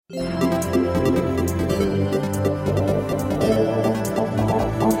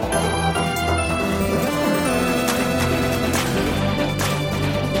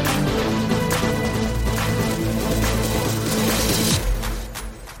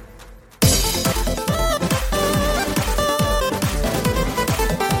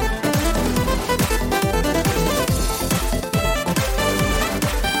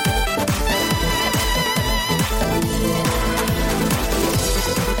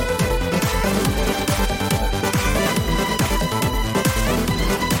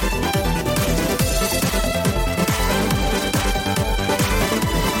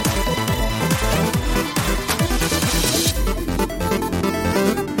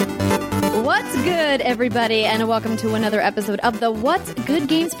Everybody, and welcome to another episode of the What's Good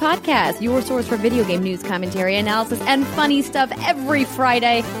Games podcast, your source for video game news, commentary, analysis, and funny stuff every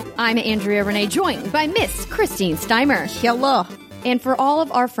Friday. I'm Andrea Renee, joined by Miss Christine Steimer. Hello. And for all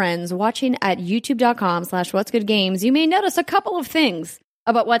of our friends watching at youtube.com/whatsgoodgames, you may notice a couple of things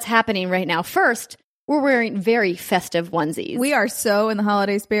about what's happening right now. First, we're wearing very festive onesies. We are so in the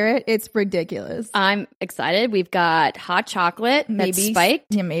holiday spirit. It's ridiculous. I'm excited. We've got hot chocolate that's spiked.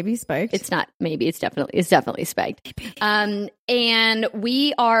 Yeah, maybe spiked. It's not maybe. It's definitely spiked. And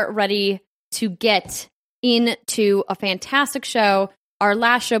we are ready to get into a fantastic show. Our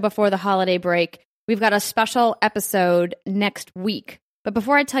last show before the holiday break. We've got a special episode next week. But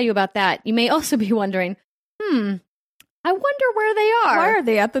before I tell you about that, you may also be wondering, I wonder where they are. Why are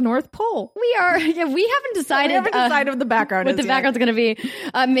they at the North Pole? We haven't decided. We haven't decided what the background is. What the background's going to be.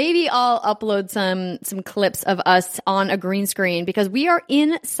 Maybe I'll upload some clips of us on a green screen because we are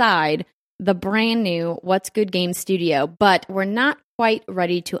inside the brand new What's Good Games studio, but we're not quite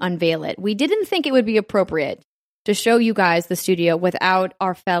ready to unveil it. We didn't think it would be appropriate to show you guys the studio without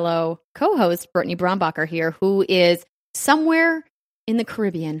our fellow co-host, Brittany Brombacher here, who is somewhere in the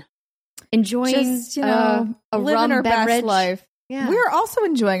Caribbean. Enjoying just, a living rum our beverage. Best life. Yeah. We're also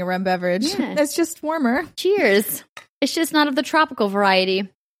enjoying a rum beverage. Yeah. It's just warmer. Cheers. It's just not of the tropical variety.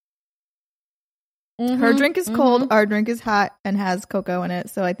 Her drink is cold. Our drink is hot and has cocoa in it.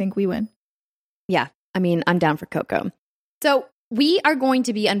 So I think we win. Yeah. I mean, I'm down for cocoa. So we are going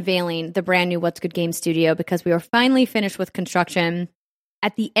to be unveiling the brand new What's Good Games studio because we are finally finished with construction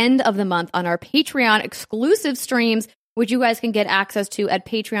at the end of the month on our Patreon exclusive streams, which you guys can get access to at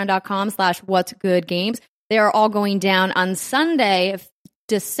patreon.com/whatsgoodgames. They are all going down on Sunday,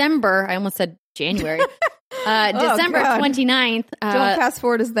 December, I almost said January, December 29th. Don't fast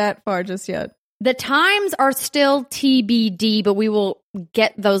forward us that far just yet. The times are still TBD, but we will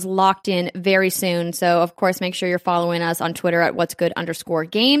get those locked in very soon. So, of course, make sure you're following us on Twitter at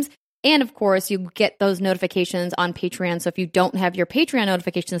whatsgood_games. And, of course, you get those notifications on Patreon. So if you don't have your Patreon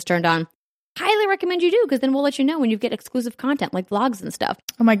notifications turned on, highly recommend you do, because then we'll let you know when you get exclusive content like vlogs and stuff.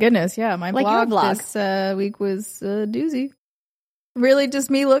 Oh my goodness, yeah. My like vlog this week was a doozy. Really just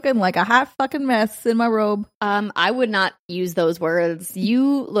me looking like a hot fucking mess in my robe. I would not use those words.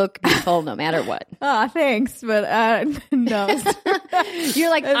 You look beautiful no matter what. Oh, thanks, but no. You're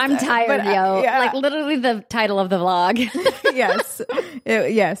like, I'm tired, yo. Yeah. Like literally the title of the vlog. Yes.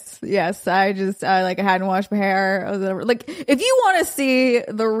 Yes. I hadn't washed my hair. Like, if you want to see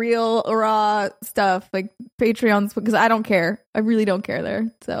the real raw stuff, like Patreons, because I don't care. I really don't care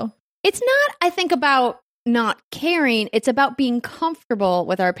there. So it's not, I think, about not caring. It's about being comfortable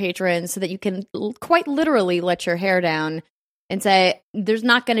with our patrons so that you can quite literally let your hair down and say, there's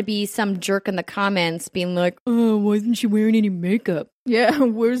not going to be some jerk in the comments being like, oh, why isn't she wearing any makeup? Yeah,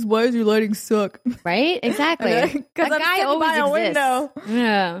 why is your lighting suck? Right? Exactly. Because I'm guy always by a window.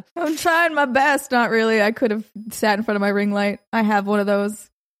 Yeah. I'm trying my best. Not really. I could have sat in front of my ring light. I have one of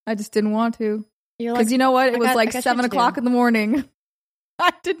those. I just didn't want to. Because you know what? It was like 7 o'clock in the morning.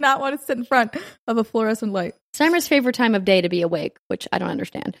 I did not want to sit in front of a fluorescent light. Steimer's favorite time of day to be awake, which I don't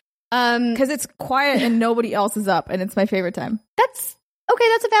understand. Because it's quiet and nobody else is up, and it's my favorite time. That's okay.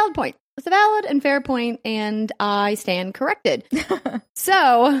 That's a valid point. It's a valid and fair point, and I stand corrected.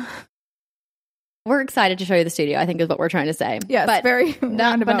 So we're excited to show you the studio, I think is what we're trying to say. Yes, but very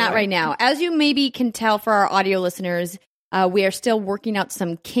not right now. As you maybe can tell for our audio listeners, we are still working out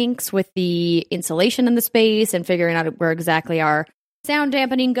some kinks with the insulation in the space and figuring out where exactly our sound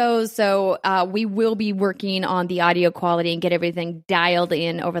dampening goes. So we will be working on the audio quality and get everything dialed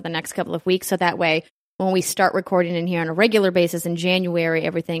in over the next couple of weeks. So that way, when we start recording in here on a regular basis in January,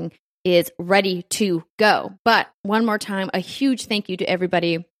 everything is ready to go. But one more time, a huge thank you to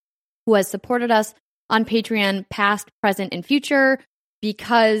everybody who has supported us on Patreon, past, present, and future.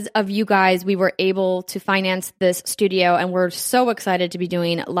 Because of you guys, we were able to finance this studio, and we're so excited to be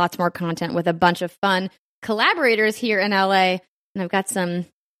doing lots more content with a bunch of fun collaborators here in LA. And I've got some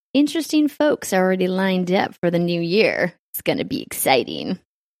interesting folks already lined up for the new year. It's going to be exciting.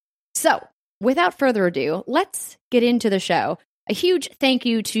 So, without further ado, let's get into the show. A huge thank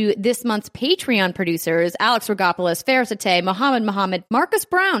you to this month's Patreon producers, Alex Rogopoulos, Faris Atay, Mohammed, Marcus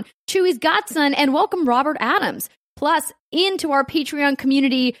Brown, Chewy's Godson, and welcome Robert Adams. Plus, into our Patreon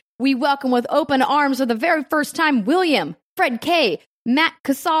community, we welcome with open arms for the very first time William, Fred K., Matt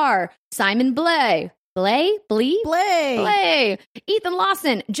Kassar, Simon Blay, Ethan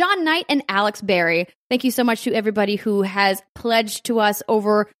Lawson, John Knight, and Alex Berry. Thank you so much to everybody who has pledged to us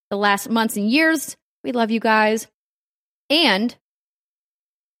over the last months and years. We love you guys. And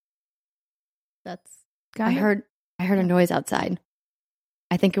I heard a noise outside.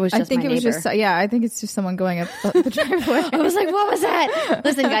 I think it was just my neighbor. I think it's just someone going up the driveway. I was like, what was that?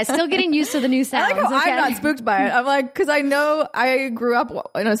 Listen, guys, still getting used to the new sounds. I'm not spooked by it. I'm like, because I know I grew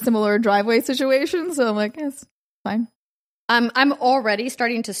up in a similar driveway situation, so I'm like, it's fine. I'm already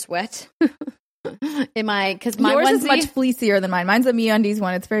starting to sweat. Because my yours onesie is much fleecier than mine. Mine's a MeUndies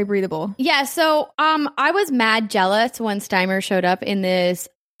one. It's very breathable. Yeah, so I was mad jealous when Steimer showed up in this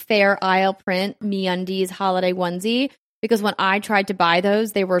Fair Isle print MeUndies holiday onesie, because when I tried to buy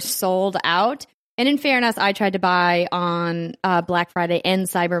those, they were sold out. And in fairness, I tried to buy on Black Friday and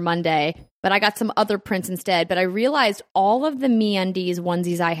Cyber Monday, but I got some other prints instead. But I realized all of the MeUndies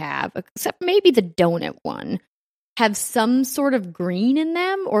onesies I have, except maybe the donut one, have some sort of green in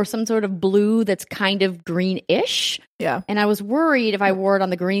them or some sort of blue that's kind of greenish. Yeah. And I was worried if I wore it on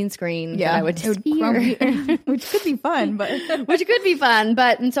the green screen that I would disappear. Which could be fun, but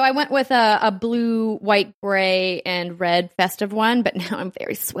and so I went with a blue, white, gray, and red festive one, but now I'm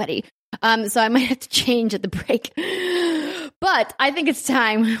very sweaty. So I might have to change at the break. But I think it's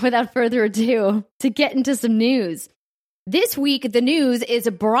time, without further ado, to get into some news. This week, the news is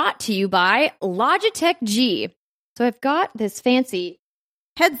brought to you by Logitech G. So I've got this fancy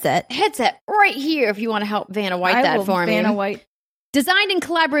headset right here if you want to help Vanna White that for me. Vanna White. Designed in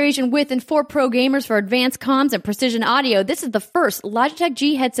collaboration with and for pro gamers for advanced comms and precision audio, this is the first Logitech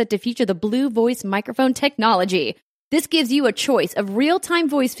G headset to feature the Blue Voice microphone technology. This gives you a choice of real-time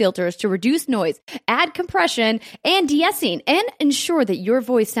voice filters to reduce noise, add compression, and de-essing, and ensure that your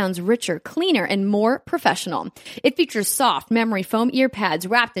voice sounds richer, cleaner, and more professional. It features soft memory foam ear pads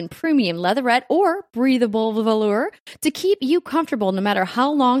wrapped in premium leatherette or breathable velour to keep you comfortable no matter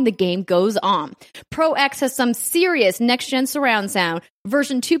how long the game goes on. Pro X has some serious next-gen surround sound.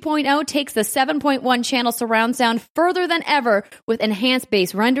 Version 2.0 takes the 7.1 channel surround sound further than ever with enhanced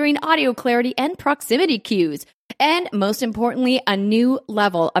bass rendering, audio clarity, and proximity cues. And most importantly, a new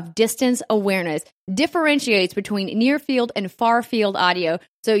level of distance awareness differentiates between near field and far field audio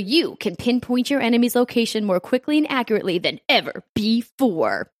so you can pinpoint your enemy's location more quickly and accurately than ever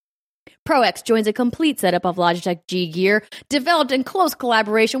before. ProX joins a complete setup of Logitech G gear developed in close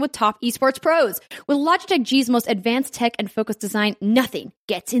collaboration with top esports pros. With Logitech G's most advanced tech and focused design, nothing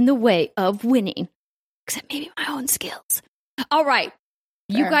gets in the way of winning. Except maybe my own skills. All right.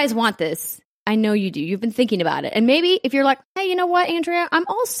 You guys want this. I know you do. You've been thinking about it. And maybe if you're like, hey, you know what, Andrea? I'm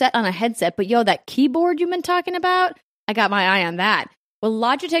all set on a headset, but that keyboard you've been talking about, I got my eye on that. Well,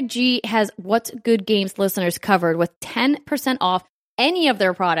 Logitech G has What's Good Games listeners covered with 10% off any of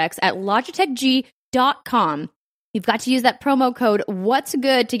their products at logitechg.com. You've got to use that promo code What's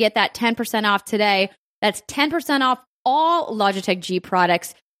Good to get that 10% off today. That's 10% off all Logitech G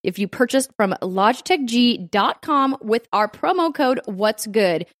products if you purchase from logitechg.com with our promo code What's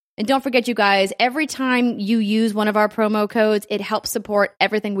Good. And don't forget, you guys, every time you use one of our promo codes, it helps support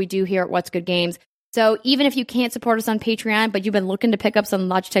everything we do here at What's Good Games. So even if you can't support us on Patreon, but you've been looking to pick up some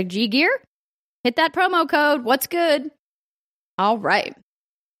Logitech G gear, hit that promo code. What's good? All right.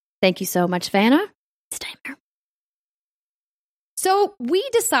 Thank you so much, Vanna. Steimer. So we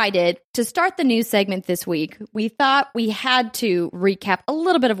decided to start the news segment this week. We thought we had to recap a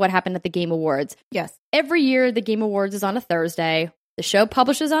little bit of what happened at the Game Awards. Yes. Every year, the Game Awards is on a Thursday. The show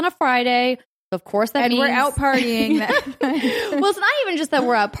publishes on a Friday. Of course, that means we're out partying. Well, it's not even just that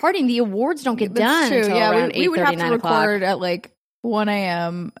we're out partying. The awards don't get done until around 8:30, we would have to 9 o'clock. record at like 1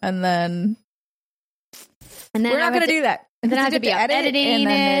 a.m. and then we're not going to do that. And then I have to be editing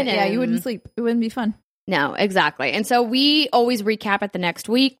it. You wouldn't sleep. It wouldn't be fun. No, exactly. And so we always recap it the next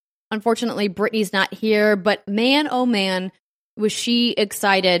week. Unfortunately, Brittany's not here, but man, oh man, was she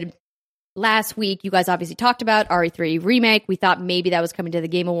excited. Last week, you guys obviously talked about RE3 Remake. We thought maybe that was coming to the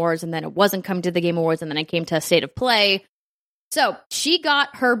Game Awards, and then it wasn't coming to the Game Awards, and then it came to State of Play. So she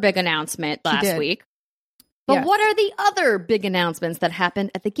got her big announcement last week. But what are the other big announcements that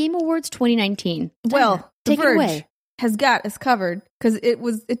happened at the Game Awards 2019? Well, take The Verge it away. Has got us covered because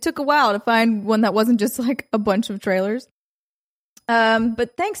it took a while to find one that wasn't just like a bunch of trailers.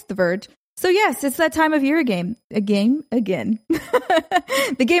 But thanks, The Verge. So yes, it's that time of year again. The Game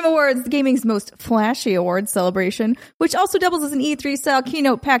Awards, gaming's most flashy awards celebration, which also doubles as an E3 style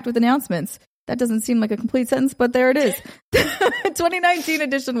keynote packed with announcements. That doesn't seem like a complete sentence, but there it is. 2019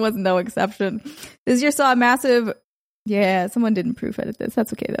 edition was no exception. This year saw a massive... Yeah, someone didn't proof edit this.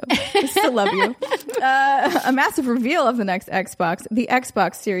 That's okay, though. I still love you. A massive reveal of the next Xbox, the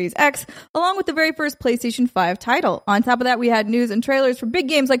Xbox Series X, along with the very first PlayStation 5 title. On top of that, we had news and trailers for big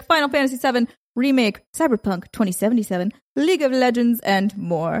games like Final Fantasy VII Remake, Cyberpunk 2077, League of Legends, and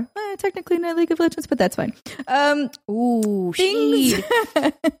more. Technically not League of Legends, but that's fine.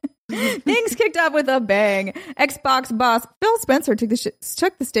 Things kicked off with a bang. Xbox boss Phil Spencer took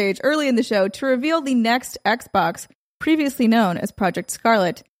the stage early in the show to reveal the next Xbox, previously known as Project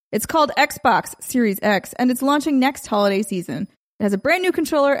Scarlet. It's called Xbox Series X, and it's launching next holiday season. It has a brand new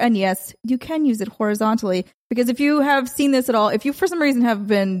controller, and yes, you can use it horizontally, because if you have seen this at all, if you for some reason have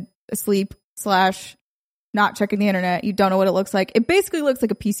been asleep / not checking the internet, you don't know what it looks like. It basically looks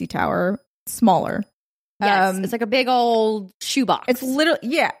like a PC tower, smaller. Yes, it's like a big old shoebox. It's literally,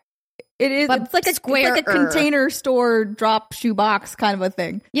 yeah. It is. But it's like a container store drop shoebox kind of a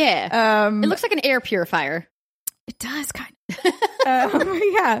thing. Yeah. It looks like an air purifier. It does kind of.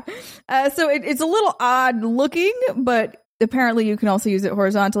 Yeah. So it's a little odd looking, but apparently you can also use it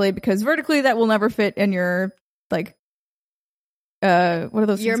horizontally, because vertically that will never fit in your what are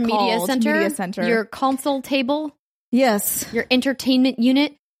those? Your media center, your console table. Yes. Your entertainment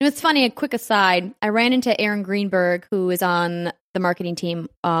unit. And it's funny. A quick aside. I ran into Aaron Greenberg, who is on the marketing team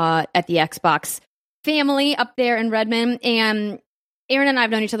at the Xbox family up there in Redmond, and Aaron and I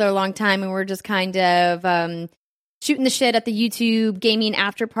have known each other a long time, and we're just kind of shooting the shit at the YouTube gaming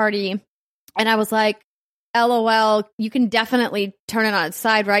after party. And I was like, LOL, you can definitely turn it on its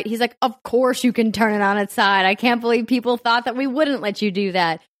side, right? He's like, of course you can turn it on its side. I can't believe people thought that we wouldn't let you do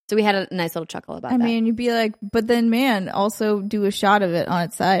that. So we had a nice little chuckle about that. I mean, you'd be like, but then, man, also do a shot of it on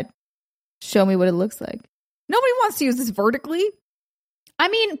its side. Show me what it looks like. Nobody wants to use this vertically. I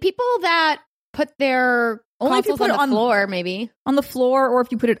mean, people that put their only if you put it on the floor, maybe. On the floor, or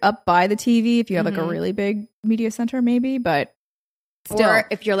if you put it up by the TV, if you have like a really big media center, maybe, but still. Or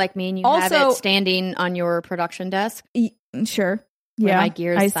if you're like me and you have it standing on your production desk. Sure. Yeah. My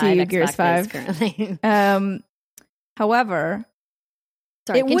Gears I 5 see you, Xbox Gears 5. Currently. However,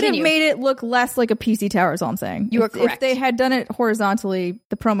 Sorry, would have made it look less like a PC tower, is all I'm saying. You are correct. If they had done it horizontally,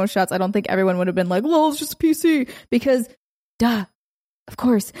 the promo shots, I don't think everyone would have been like, well, it's just a PC. Because, duh, of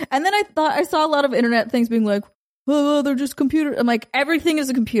course. And then I saw a lot of internet things being like, oh, they're just computer. I'm like, everything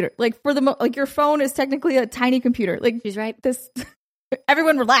is a computer. Like, for the like, your phone is technically a tiny computer. Like, she's right.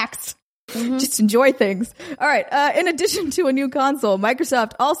 Everyone relax. Just enjoy things. All right. In addition to a new console,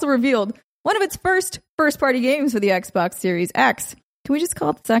 Microsoft also revealed one of its first-party games for the Xbox Series X. Can we just call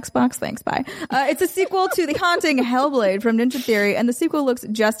it the Xbox? Thanks, bye. It's a sequel to The Haunting Hellblade from Ninja Theory, and the sequel looks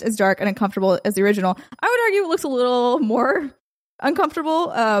just as dark and uncomfortable as the original. I would argue it looks a little more uncomfortable,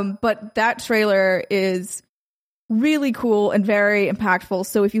 but that trailer is really cool and very impactful.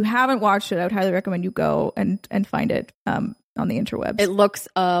 So if you haven't watched it, I would highly recommend you go and find it on the interwebs. It looks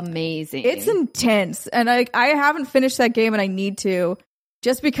amazing. It's intense, and I haven't finished that game, and I need to,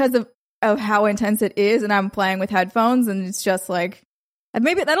 just because of how intense it is, and I'm playing with headphones, and it's just like,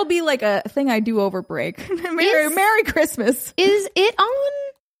 maybe that'll be like a thing I do over break. Merry Christmas. Is it on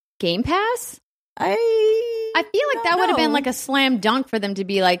Game Pass? I feel like that would have been like a slam dunk for them to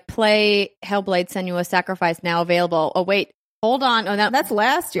be like, play Hellblade Senua's Sacrifice now available. Oh, wait. Hold on. Oh, no. That's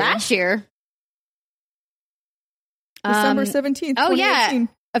last year. December 17th, Oh, 2018. yeah.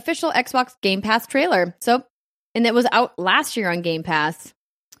 Official Xbox Game Pass trailer. So, and it was out last year on Game Pass.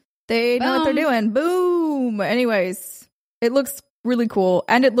 They know what they're doing. Boom. Anyways, it looks really cool,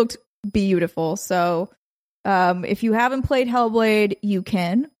 and it looked beautiful. So if you haven't played Hellblade, you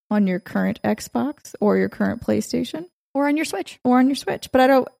can on your current Xbox or your current PlayStation. Or on your Switch. But I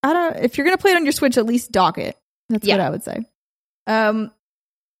don't if you're going to play it on your Switch, at least dock it. That's what I would say. I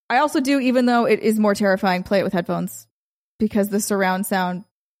also do, even though it is more terrifying, play it with headphones, because the surround sound,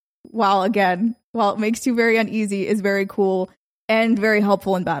 while it makes you very uneasy, is very cool and very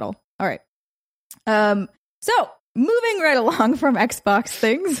helpful in battle. All right. So moving right along from Xbox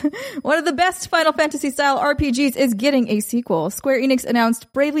things, one of the best Final Fantasy style RPGs is getting a sequel. Square Enix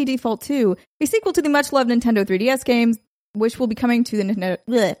announced Bravely Default 2, a sequel to the much loved Nintendo 3DS games, which will be coming to the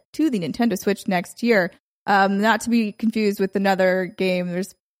Nintendo Switch next year. Not to be confused with another game.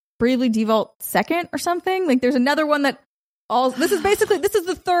 There's Bravely Default 2nd or something. Like, there's another one that This is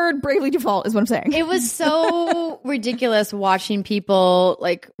the third Bravely Default is what I'm saying. It was so ridiculous watching people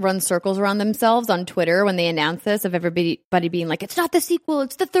like run circles around themselves on Twitter when they announced this, of everybody being like, it's not the sequel,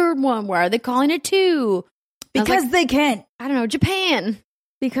 it's the third one. Why are they calling it 2? Because they can. I don't know, Japan.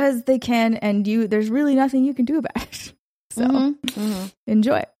 Because they can, and there's really nothing you can do about it. So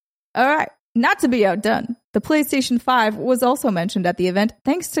enjoy. All right. Not to be outdone, the PlayStation 5 was also mentioned at the event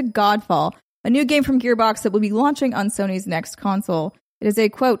thanks to Godfall, a new game from Gearbox that will be launching on Sony's next console. It is a,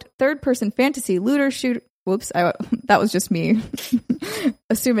 quote, third-person fantasy looter shooter. Whoops, that was just me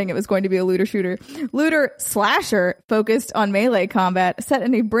assuming it was going to be a looter shooter. Looter slasher focused on melee combat, set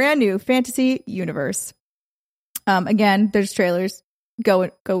in a brand new fantasy universe. Again, there's trailers.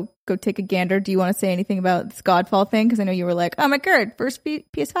 Go take a gander. Do you want to say anything about this Godfall thing? Because I know you were like, oh my god, first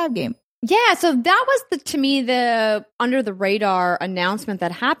PS5 game. Yeah, so that was to me the under the radar announcement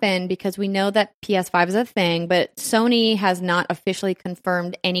that happened, because we know that PS5 is a thing, but Sony has not officially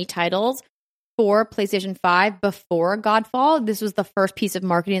confirmed any titles for PlayStation 5 before Godfall. This was the first piece of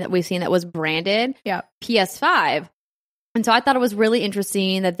marketing that we've seen that was branded PS5. And so I thought it was really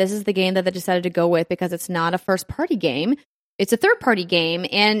interesting that this is the game that they decided to go with, because it's not a first-party game. It's a third-party game,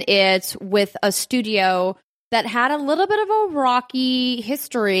 and it's with a studio that had a little bit of a rocky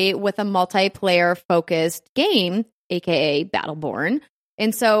history with a multiplayer-focused game, aka Battleborn.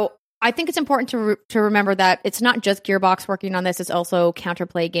 And so I think it's important to remember that it's not just Gearbox working on this, it's also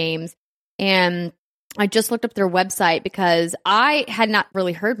Counterplay Games. And I just looked up their website because I had not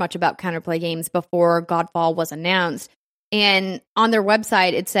really heard much about Counterplay Games before Godfall was announced. And on their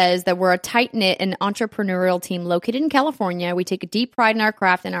website, it says that we're a tight-knit and entrepreneurial team located in California. We take a deep pride in our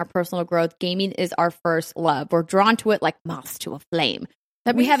craft and our personal growth. Gaming is our first love. We're drawn to it like moths to a flame.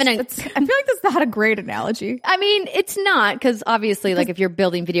 I feel like that's not a great analogy. I mean, it's not, because obviously, like, if you're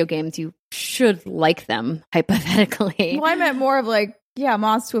building video games, you should like them, hypothetically. Well, I meant more of like, yeah,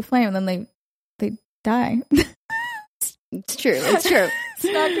 moths to a flame, and then they die. It's true. It's true. It's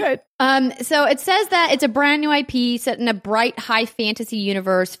not good. So it says that it's a brand new IP set in a bright, high fantasy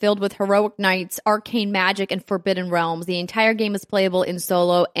universe filled with heroic knights, arcane magic, and forbidden realms. The entire game is playable in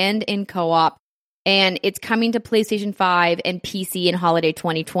solo and in co-op, and it's coming to PlayStation 5 and PC in holiday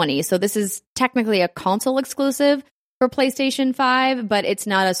 2020. So this is technically a console exclusive for PlayStation 5, but it's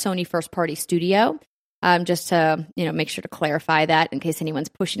not a Sony first-party studio. Just to make sure to clarify that in case anyone's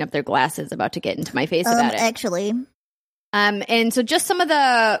pushing up their glasses about to get into my face about it. Actually. And so just some of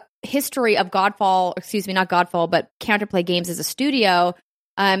the history of not Godfall, but Counterplay Games as a studio.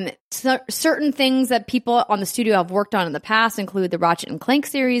 Certain things that people on the studio have worked on in the past include the Ratchet and Clank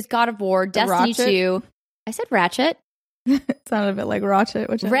series, God of War, Destiny 2. I said Ratchet. It sounded a bit like Ratchet.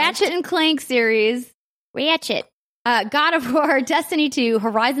 Ratchet and Clank series. Ratchet. God of War, Destiny 2,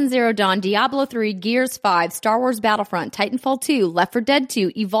 Horizon Zero Dawn, Diablo 3, Gears 5, Star Wars Battlefront, Titanfall 2, Left 4 Dead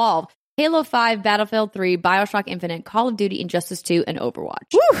 2, Evolve, Halo 5, Battlefield 3, BioShock Infinite, Call of Duty, Injustice 2, and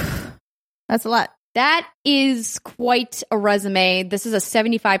Overwatch. Woo! That's a lot. That is quite a resume. This is a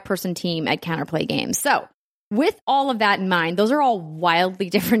 75-person team at Counterplay Games. So, with all of that in mind, those are all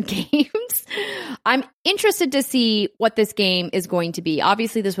wildly different games. I'm interested to see what this game is going to be.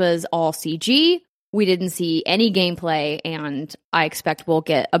 Obviously, this was all CG. We didn't see any gameplay, and I expect we'll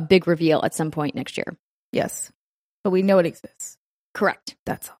get a big reveal at some point next year. Yes, but we know it exists. Correct.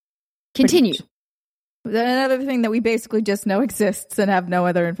 That's all. Continue. Another thing that we basically just know exists and have no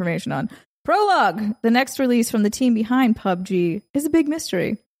other information on. Prologue, the next release from the team behind PUBG, is a big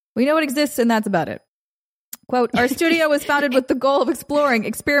mystery. We know it exists, and that's about it. Quote, our studio was founded with the goal of exploring,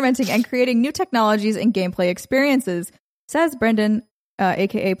 experimenting, and creating new technologies and gameplay experiences, says Brendan,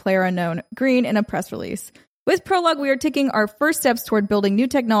 a.k.a. PlayerUnknown, Green, in a press release. With Prologue, we are taking our first steps toward building new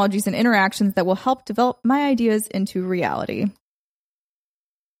technologies and interactions that will help develop my ideas into reality.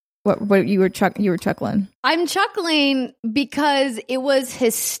 What you were chuckling? I'm chuckling because it was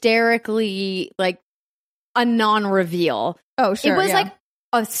hysterically like a non-reveal. Oh, sure. It was like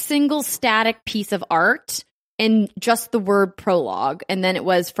a single static piece of art and just the word Prologue, and then it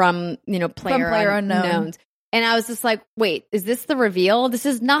was from PlayerUnknown's. And I was just like, wait, is this the reveal? This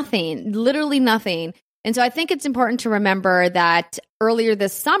is nothing, literally nothing. And so I think it's important to remember that earlier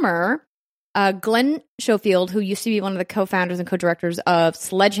this summer, Glenn Schofield, who used to be one of the co-founders and co-directors of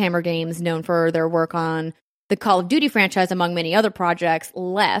Sledgehammer Games, known for their work on the Call of Duty franchise, among many other projects,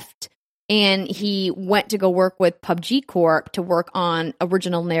 left. And he went to go work with PUBG Corp to work on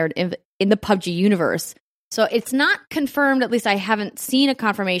original narrative in the PUBG universe. So it's not confirmed, at least I haven't seen a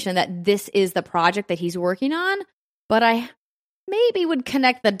confirmation that this is the project that he's working on, but I maybe would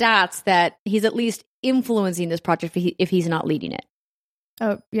connect the dots that he's at least influencing this project if he's not leading it.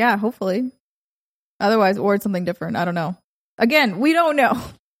 Oh, yeah, hopefully. Otherwise, or it's something different. I don't know. Again, we don't know.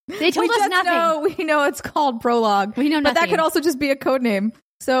 They told us nothing. We know it's called Prologue. We know nothing. But that could also just be a code name.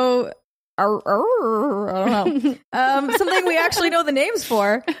 So, I don't know. Something we actually know the names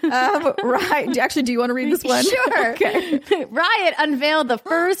for. Right. Actually, do you want to read this one? Sure. Okay. Riot unveiled the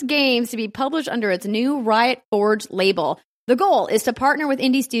first games to be published under its new Riot Forge label. The goal is to partner with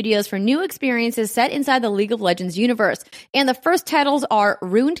indie studios for new experiences set inside the League of Legends universe. And the first titles are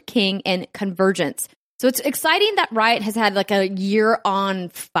Ruined King and Convergence. So it's exciting that Riot has had like a year on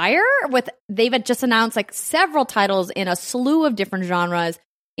fire they've had just announced like several titles in a slew of different genres.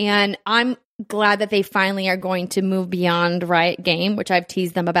 And I'm glad that they finally are going to move beyond Riot Game, which I've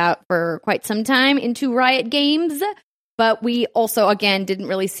teased them about for quite some time, into Riot Games. But we also, again, didn't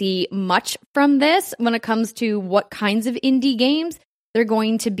really see much from this when it comes to what kinds of indie games they're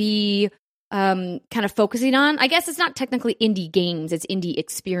going to be kind of focusing on. I guess it's not technically indie games, it's indie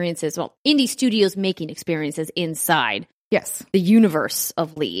experiences. Well, indie studios making experiences inside the universe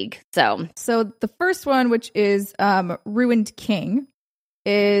of League. So the first one, which is Ruined King,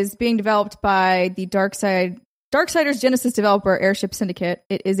 is being developed by the Darksiders Genesis developer Airship Syndicate.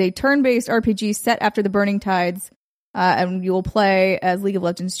 It is a turn-based RPG set after the Burning Tides, and you will play as League of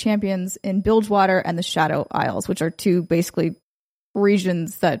Legends champions in Bilgewater and the Shadow Isles, which are two basically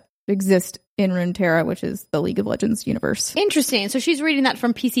regions that exist in Runeterra, which is the League of Legends universe. Interesting. So she's reading that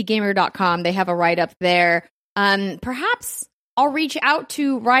from PCGamer.com. They have a write-up there. Perhaps I'll reach out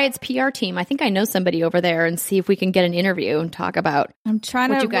to Riot's PR team. I think I know somebody over there, and see if we can get an interview and talk about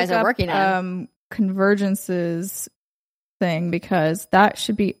what you guys are working on. Convergence's thing, because that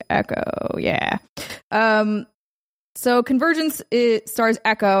should be Echo. Yeah. So Convergence, it stars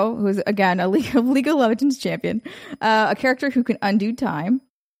Echo, who is again a League of Legends champion, a character who can undo time.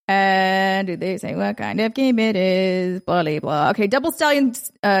 And they say what kind of game it is, blah, blah, blah. Okay, Double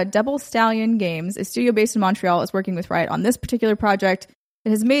Stallion Games, a studio based in Montreal, is working with Riot on this particular project. It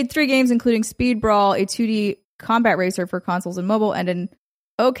has made 3 games, including Speed Brawl, a 2D combat racer for consoles and mobile, and an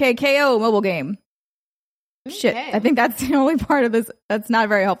OKKO mobile game. Okay. Shit, I think that's the only part of this. That's not a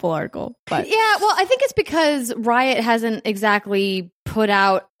very helpful article. But yeah, well, I think it's because Riot hasn't exactly put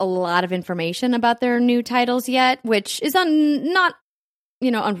out a lot of information about their new titles yet, which is not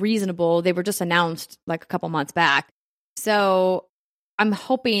unreasonable. They were just announced like a couple months back. So I'm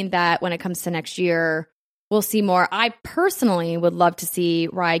hoping that when it comes to next year, we'll see more. I personally would love to see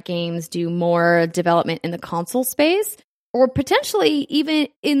Riot Games do more development in the console space, or potentially even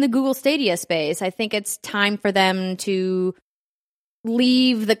in the Google Stadia space. I think it's time for them to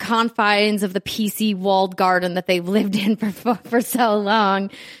leave the confines of the PC walled garden that they've lived in for so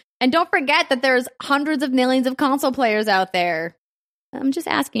long. And don't forget that there's hundreds of millions of console players out there. I'm just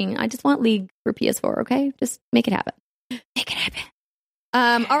asking. I just want League for PS4, okay? Just make it happen. Make it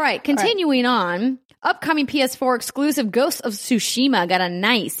happen. All right, continuing on. Upcoming PS4 exclusive Ghost of Tsushima got a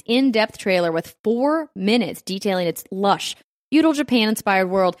nice in-depth trailer with 4 minutes detailing its lush, feudal Japan-inspired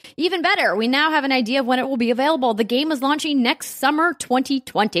world. Even better, we now have an idea of when it will be available. The game is launching next summer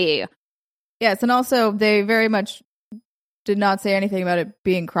 2020. Yes, and also they very much did not say anything about it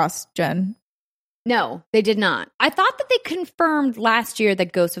being cross-gen. No, they did not. I thought that they confirmed last year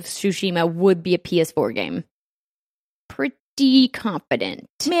that Ghost of Tsushima would be a PS4 game. Pretty confident.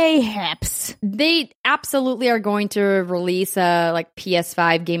 Mayhaps. They absolutely are going to release a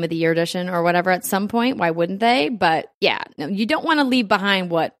PS5 Game of the Year edition or whatever at some point. Why wouldn't they? But yeah, no, you don't want to leave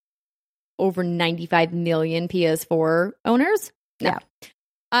behind over 95 million PS4 owners. No.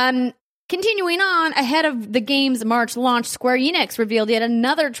 Yeah. Continuing on, ahead of the game's March launch, Square Enix revealed yet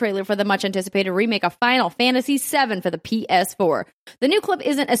another trailer for the much-anticipated remake of Final Fantasy VII for the PS4. The new clip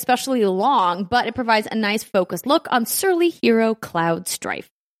isn't especially long, but it provides a nice focused look on surly hero Cloud Strife.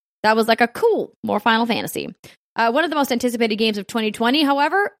 That was like a cool, more Final Fantasy. One of the most anticipated games of 2020,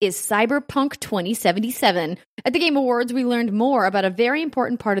 however, is Cyberpunk 2077. At the Game Awards, we learned more about a very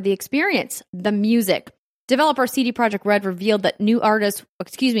important part of the experience, the music. Developer CD Projekt Red revealed that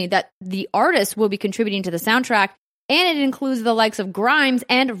the artist will be contributing to the soundtrack, and it includes the likes of Grimes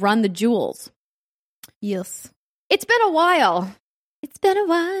and Run the Jewels. Yes. It's been a while.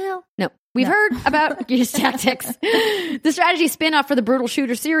 No, we've heard about Gears Tactics, the strategy spin-off for the Brutal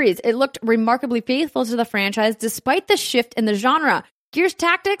Shooter series. It looked remarkably faithful to the franchise despite the shift in the genre. Gears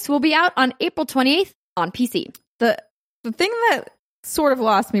Tactics will be out on April 28th on PC. The thing that sort of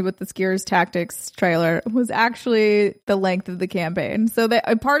lost me with this Gears Tactics trailer was actually the length of the campaign. So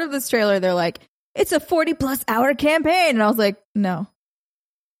a part of this trailer, they're like, it's a 40+ hour campaign. And I was like, no,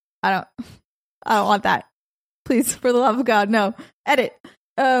 I don't want that. Please, for the love of God, no. Edit.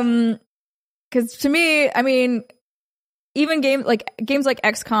 Because to me, I mean, even games like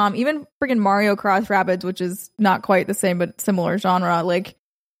XCOM, even freaking Mario Cross Rabbids, which is not quite the same but similar genre. Like,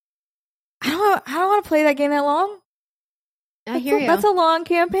 I don't want to play that game that long. I hear you. That's a long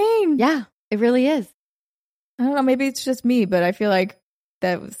campaign. Yeah, it really is. I don't know. Maybe it's just me, but I feel like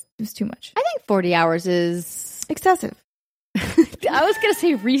it was too much. I think 40 hours is excessive. I was going to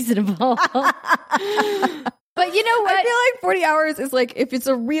say reasonable. But you know what? I feel like 40 hours is like, if it's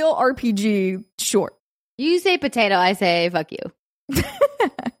a real RPG, short. You say potato, I say fuck you.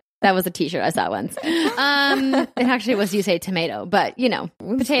 That was a t-shirt I saw once. It actually was you say tomato, but you know,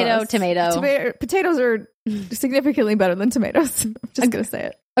 potato, tomato. Potatoes are significantly better than tomatoes. I'm just going to say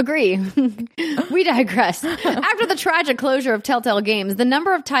it. Agree. We digress. After the tragic closure of Telltale Games, the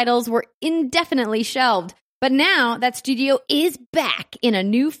number of titles were indefinitely shelved. But now that studio is back in a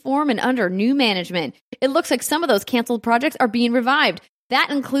new form and under new management. It looks like some of those canceled projects are being revived. That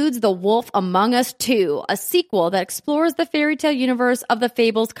includes The Wolf Among Us 2, a sequel that explores the fairy tale universe of the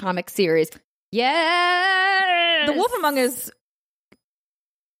Fables comic series. Yes! The Wolf Among Us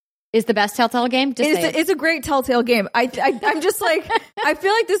is the best Telltale game? It's a great Telltale game. I'm just like, I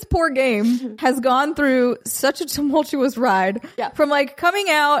feel like this poor game has gone through such a tumultuous ride. Yeah. From like coming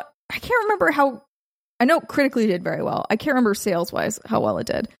out, I can't remember how, I know critically did very well. I can't remember sales-wise how well it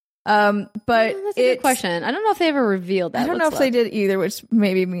did. But that's a good question. I don't know if they ever revealed that. I don't know if they did either, which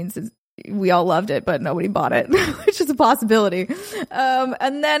maybe means we all loved it, but nobody bought it, which is a possibility.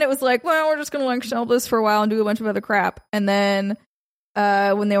 And then it was like, well, we're just going to like shelve this for a while and do a bunch of other crap. And then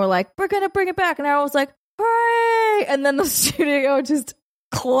when they were like, we're going to bring it back. And I was like, hooray! And then the studio just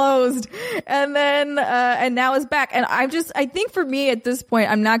closed. And then, and now it's back. And I think for me at this point,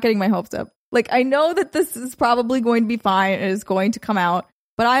 I'm not getting my hopes up. Like, I know that this is probably going to be fine. It is going to come out.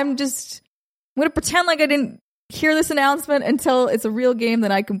 But I'm going to pretend like I didn't hear this announcement until it's a real game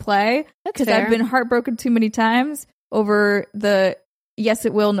that I can play. Because I've been heartbroken too many times over the yes,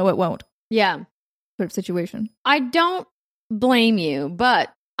 it will, no, it won't. Yeah. Sort of situation. I don't blame you,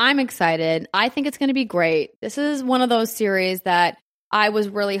 but I'm excited. I think it's going to be great. This is one of those series that I was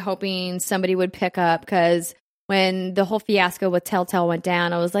really hoping somebody would pick up because when the whole fiasco with Telltale went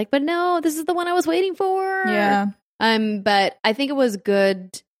down, I was like, but no, this is the one I was waiting for. Yeah. But I think it was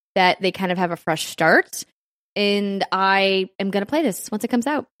good that they kind of have a fresh start. And I am going to play this once it comes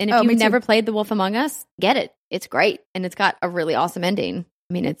out. And if you've never played The Wolf Among Us, get it. It's great. And it's got a really awesome ending.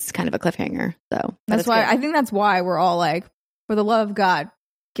 I mean, it's kind of a cliffhanger. So that's why I think that's why we're all like, for the love of God,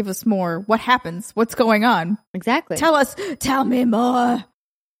 give us more. What happens? What's going on? Exactly. Tell me more.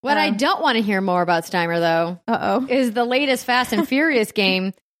 What I don't want to hear more about, Steimer, though, is the latest Fast and Furious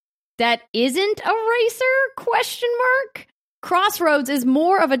game that isn't a racer? Crossroads is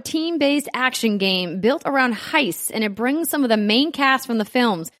more of a team-based action game built around heists, and it brings some of the main cast from the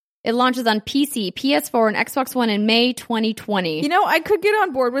films. It launches on PC, PS4, and Xbox One in May 2020. You know, I could get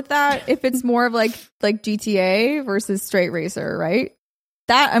on board with that if it's more of like GTA versus straight racer, right?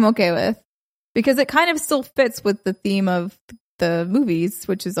 That I'm okay with. Because it kind of still fits with the theme of the movies,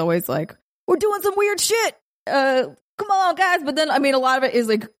 which is always like, we're doing some weird shit. Come on, guys. But then, I mean, a lot of it is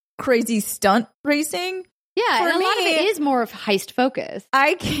like crazy stunt racing. Yeah, and a lot of it is more of heist focus.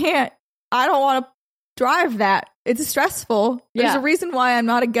 I don't want to drive that. It's stressful. There's a reason why I'm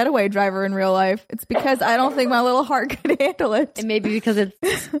not a getaway driver in real life. It's because I don't think my little heart could handle it. And maybe because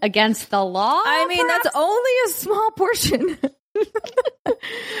it's against the law? I mean, perhaps? That's only a small portion.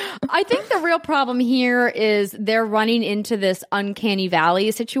 I think the real problem here is they're running into this uncanny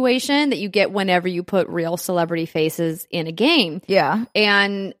valley situation that you get whenever you put real celebrity faces in a game. Yeah.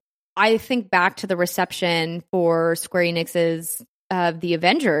 And I think back to the reception for Square Enix's The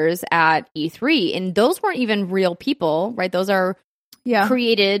Avengers at E3, and those weren't even real people, right? Those are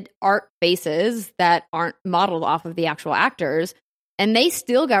created art faces that aren't modeled off of the actual actors. And they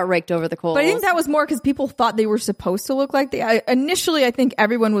still got raked over the coals. But I think that was more because people thought they were supposed to look like initially, I think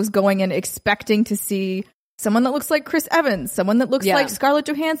everyone was going in expecting to see someone that looks like Chris Evans, someone that looks like Scarlett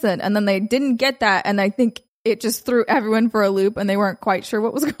Johansson. And then they didn't get that. And I think it just threw everyone for a loop and they weren't quite sure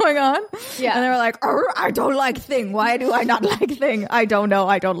what was going on. Yeah. And they were like, I don't like Thing. Why do I not like Thing? I don't know.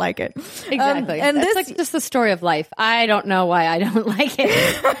 I don't like it. Exactly. And it's like just the story of life. I don't know why I don't like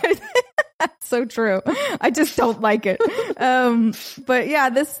it. That's so true. I just don't like it. But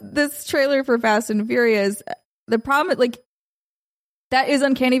yeah, this trailer for Fast and Furious, the problem, like, that is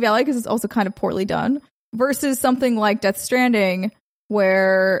Uncanny Valley because it's also kind of poorly done versus something like Death Stranding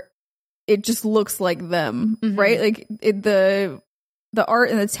where it just looks like them, right? Like the art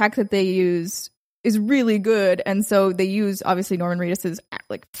and the tech that they use is really good. And so they use obviously Norman Reedus's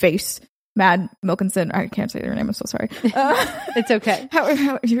like face Mad Milkinson. I can't say their name. I'm so sorry. It's okay.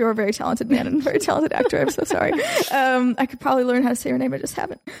 You're a very talented man and a very talented actor. I'm so sorry. I could probably learn how to say your name. I just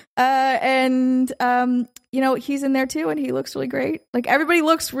haven't. He's in there too, and he looks really great. Like, everybody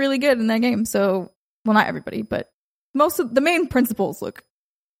looks really good in that game. So, well, not everybody, but most of the main principals look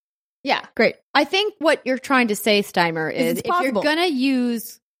great. I think what you're trying to say, Steimer, is if you're going to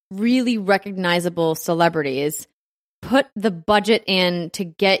use really recognizable celebrities, put the budget in to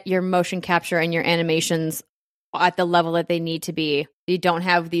get your motion capture and your animations at the level that they need to be. You don't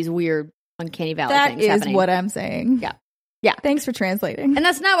have these weird uncanny valley things happening. That is what I'm saying. Yeah. Thanks for translating. And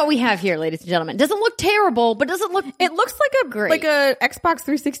that's not what we have here, ladies and gentlemen. It doesn't look terrible, but it looks like a Xbox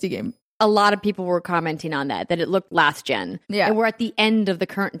 360 game. A lot of people were commenting on that it looked last gen. Yeah. And we're at the end of the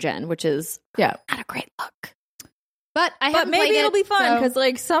current gen, which is not a great look. But maybe it'll be fun, because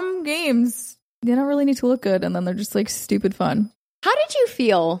like some games, they don't really need to look good, and then they're just like stupid fun. How did you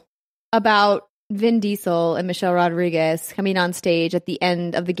feel about Vin Diesel and Michelle Rodriguez coming on stage at the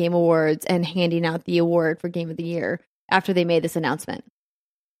end of the Game Awards and handing out the award for Game of the Year after they made this announcement?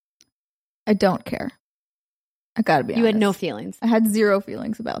 I don't care. I gotta be honest. You had no feelings. I had zero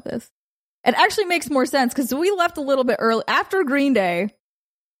feelings about this. It actually makes more sense because we left a little bit early after Green Day.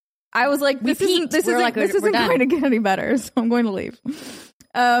 I was like, this isn't going to get any better, so I'm going to leave.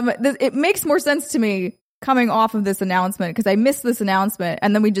 It makes more sense to me coming off of this announcement, because I missed this announcement,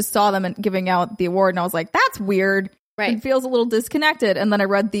 and then we just saw them giving out the award, and I was like, that's weird. Right. It feels a little disconnected. And then I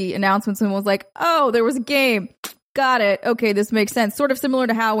read the announcements and was like, oh, there was a game. Got it. Okay, this makes sense. Sort of similar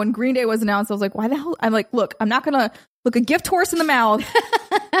to how when Green Day was announced, I was like, why the hell? I'm like, look, I'm not going to look a gift horse in the mouth,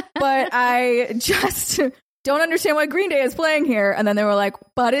 but I just don't understand why Green Day is playing here. And then they were like,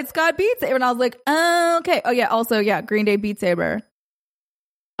 but it's got Beat Saber. And I was like, oh, okay. Oh, yeah. Also, yeah, Green Day Beat Saber.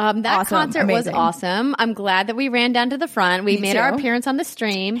 That awesome. concert Amazing. was awesome. I'm glad that we ran down to the front. We made our appearance on the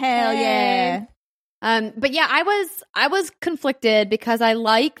stream. Hell yeah. But yeah, I was conflicted because I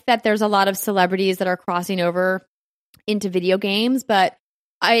like that there's a lot of celebrities that are crossing over into video games, but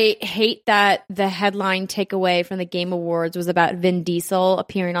I hate that the headline takeaway from the Game Awards was about Vin Diesel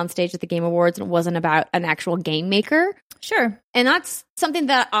appearing on stage at the Game Awards, and it wasn't about an actual game maker. Sure. And that's something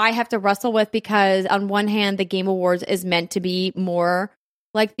that I have to wrestle with, because on one hand, the Game Awards is meant to be more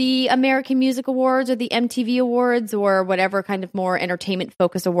like the American Music Awards or the MTV Awards or whatever kind of more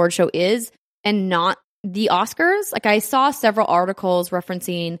entertainment-focused award show is, and not the Oscars. Like, I saw several articles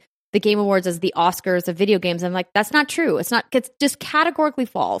referencing the Game Awards as the Oscars of video games. I'm like, that's not true. It's just categorically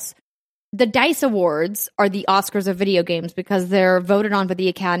false. The DICE Awards are the Oscars of video games because they're voted on by the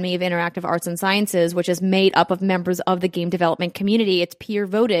Academy of Interactive Arts and Sciences, which is made up of members of the game development community. It's peer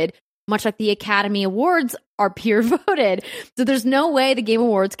voted, much like the Academy Awards are peer voted. So there's no way the Game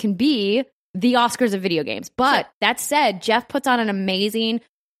Awards can be the Oscars of video games. But that said, Jeff puts on an amazing,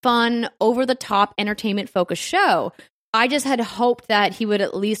 fun, over-the-top, entertainment-focused show. I just had hoped that he would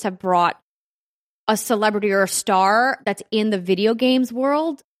at least have brought a celebrity or a star that's in the video games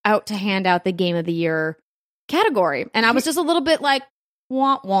world out to hand out the Game of the Year category. And I was just a little bit like,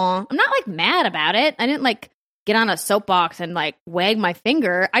 wah, wah. I'm not like mad about it. I didn't like get on a soapbox and like wag my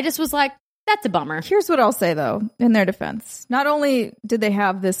finger. I just was like, that's a bummer. Here's what I'll say, though, in their defense. Not only did they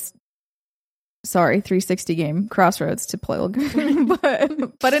have this 360 game, Crossroads, to plug,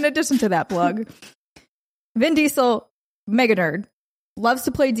 but in addition to that plug, Vin Diesel, mega nerd, loves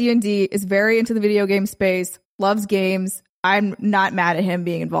to play D&D, is very into the video game space, loves games. I'm not mad at him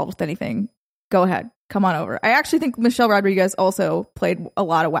being involved with anything. Go ahead. Come on over. I actually think Michelle Rodriguez also played a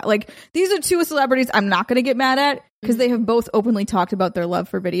lot of like, these are two celebrities I'm not going to get mad at because they have both openly talked about their love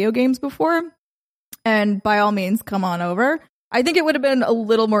for video games before. And by all means, come on over. I think it would have been a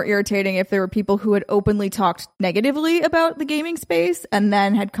little more irritating if there were people who had openly talked negatively about the gaming space and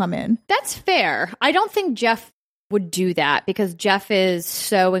then had come in. That's fair. I don't think Jeff would do that because Jeff is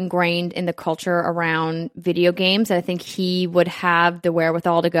so ingrained in the culture around video games that I think he would have the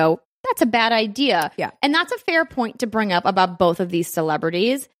wherewithal to go, that's a bad idea. Yeah. And that's a fair point to bring up about both of these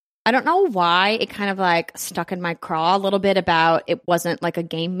celebrities. I don't know why it kind of like stuck in my craw a little bit about it wasn't like a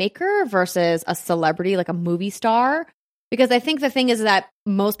game maker versus a celebrity, like a movie star. Because I think the thing is that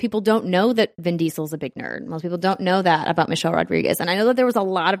most people don't know that Vin Diesel's a big nerd. Most people don't know that about Michelle Rodriguez. And I know that there was a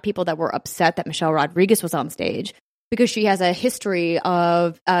lot of people that were upset that Michelle Rodriguez was on stage because she has a history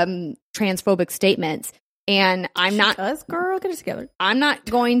of transphobic statements. And I'm not... Us, girl, get it together. I'm not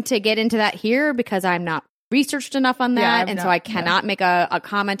going to get into that here because I'm not researched enough on that. So I cannot make a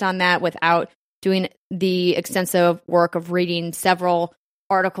comment on that without doing the extensive work of reading several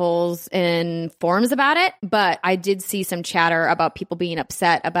articles and forums about it, but I did see some chatter about people being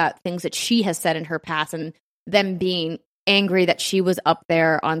upset about things that she has said in her past and them being angry that she was up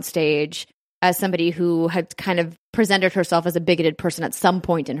there on stage as somebody who had kind of presented herself as a bigoted person at some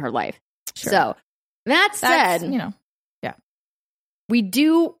point in her life. Sure. So that said, we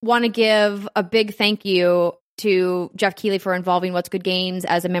do want to give a big thank you to Jeff Keighley for involving What's Good Games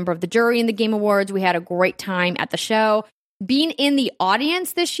as a member of the jury in the Game Awards. We had a great time at the show. Being in the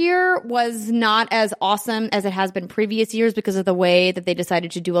audience this year was not as awesome as it has been previous years because of the way that they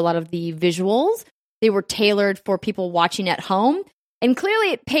decided to do a lot of the visuals. They were tailored for people watching at home. And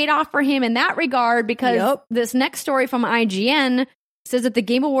clearly it paid off for him in that regard because this next story from IGN says that the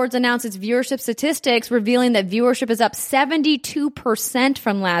Game Awards announced its viewership statistics, revealing that viewership is up 72%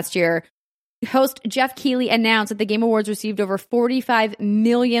 from last year. Host Jeff Keighley announced that the Game Awards received over 45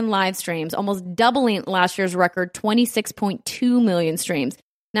 million live streams, almost doubling last year's record, 26.2 million streams.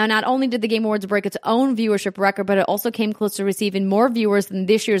 Now, not only did the Game Awards break its own viewership record, but it also came close to receiving more viewers than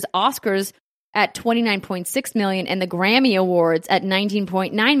this year's Oscars at 29.6 million and the Grammy Awards at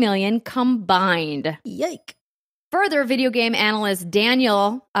 19.9 million combined. Yike. Further, video game analyst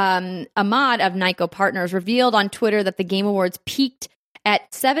Daniel Ahmad of Nyko Partners revealed on Twitter that the Game Awards peaked at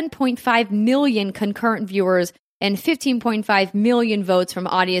 7.5 million concurrent viewers and 15.5 million votes from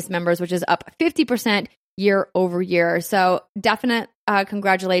audience members, which is up 50% year over year. So definite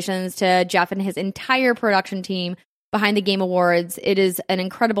congratulations to Jeff and his entire production team behind the Game Awards. It is an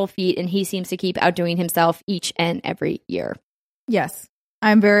incredible feat, and he seems to keep outdoing himself each and every year. Yes.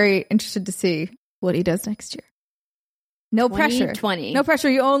 I'm very interested to see what he does next year. No pressure. No pressure.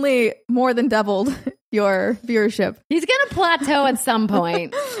 You only more than doubled your viewership. He's going to plateau at some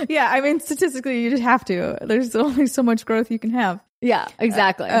point. Yeah, I mean, statistically, you just have to. There's only so much growth you can have. Yeah,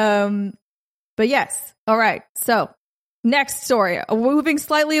 exactly. But yes. All right. So, next story. Moving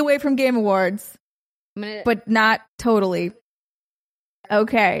slightly away from Game Awards, but not totally.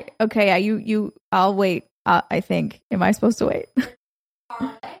 Okay. Yeah, you. I'll wait. I think. Am I supposed to wait?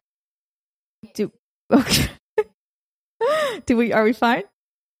 Okay. Are we fine?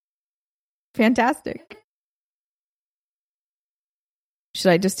 Fantastic.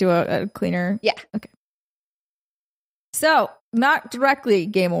 Should I just do a cleaner? Yeah. Okay. So, not directly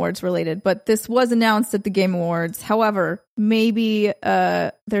Game Awards related, but this was announced at the Game Awards. However, maybe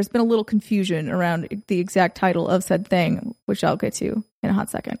there's been a little confusion around the exact title of said thing, which I'll get to in a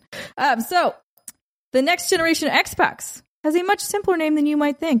hot second. So, the next generation Xbox has a much simpler name than you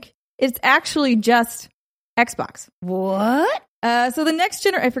might think. It's actually just Xbox. What? So the next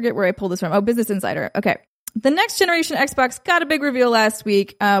generation, I forget where I pulled this from. Oh, Business Insider. Okay. The next generation Xbox got a big reveal last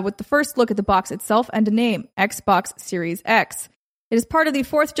week with the first look at the box itself and a name, Xbox Series X. It is part of the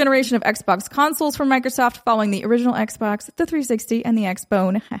fourth generation of Xbox consoles from Microsoft following the original Xbox, the 360, and the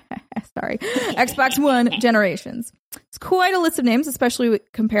Xbone, Xbox One generations. It's quite a list of names, especially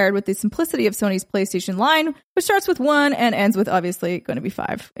compared with the simplicity of Sony's PlayStation line, which starts with 1 and ends with obviously going to be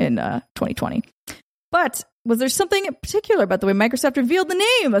 5 in 2020. But was there something in particular about the way Microsoft revealed the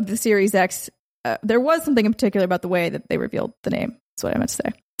name of the Series X? There was something in particular about the way that they revealed the name. That's what I meant to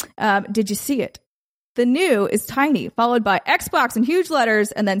say. Did you see it? The new is tiny, followed by Xbox in huge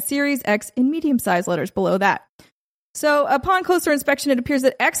letters, and then Series X in medium-sized letters below that. So upon closer inspection, it appears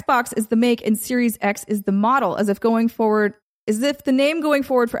that Xbox is the make and Series X is the model, as if the name going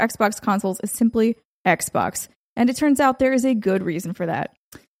forward for Xbox consoles is simply Xbox. And it turns out there is a good reason for that.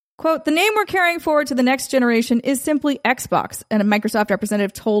 Quote, the name we're carrying forward to the next generation is simply Xbox, and a Microsoft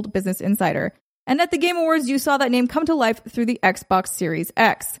representative told Business Insider. And at the Game Awards, you saw that name come to life through the Xbox Series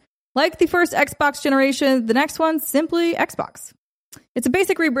X. Like the first Xbox generation, the next one's simply Xbox. It's a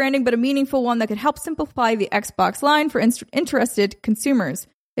basic rebranding, but a meaningful one that could help simplify the Xbox line for interested consumers.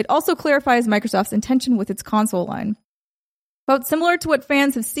 It also clarifies Microsoft's intention with its console line. Quote, similar to what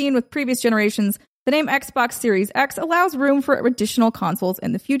fans have seen with previous generations, the name Xbox Series X allows room for additional consoles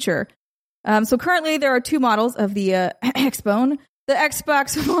in the future. So currently there are two models of the Xbone. The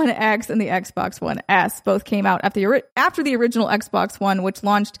Xbox One X and the Xbox One S both came out after the original Xbox One, which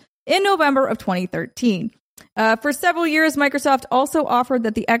launched in November of 2013. For several years, Microsoft also offered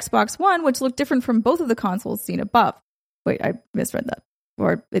that the Xbox One, which looked different from both of the consoles seen above. Wait, I misread that.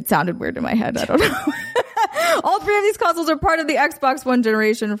 Or it sounded weird in my head. I don't know. All three of these consoles are part of the Xbox One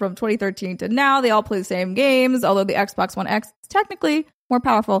generation from 2013 to now. They all play the same games, although the Xbox One X is technically more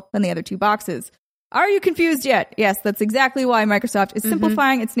powerful than the other two boxes. Are you confused yet? Yes, that's exactly why Microsoft is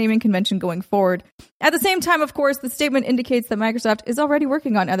simplifying its naming convention going forward. At the same time, of course, the statement indicates that Microsoft is already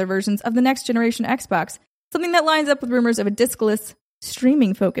working on other versions of the next generation Xbox, something that lines up with rumors of a discless,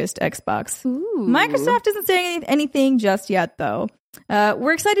 streaming-focused Xbox. Ooh. Microsoft isn't saying anything just yet, though.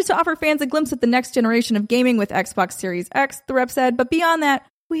 We're excited to offer fans a glimpse at the next generation of gaming with Xbox Series X, the rep said, but beyond that,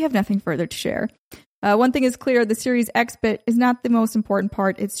 we have nothing further to share. One thing is clear, the Series X bit is not the most important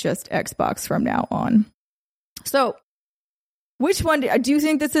part. It's just Xbox from now on. So, which one do you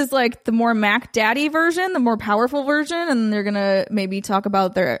think this is like the more Mac Daddy version, the more powerful version, and they're going to maybe talk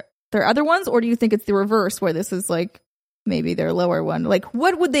about their other ones? Or do you think it's the reverse where this is like maybe their lower one? Like,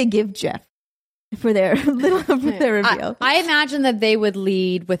 what would they give Jeff for their reveal? I imagine that they would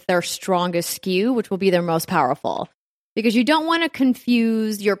lead with their strongest SKU, which will be their most powerful. Because you don't want to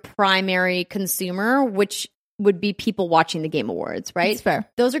confuse your primary consumer, which would be people watching the Game Awards, right? That's fair.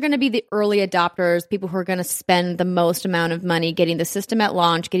 Those are going to be the early adopters, people who are going to spend the most amount of money getting the system at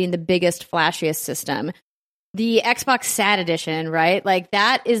launch, getting the biggest, flashiest system. The Xbox SAT edition, right? Like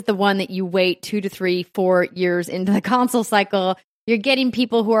that is the one that you wait 2 to 3, 4 years into the console cycle. You're getting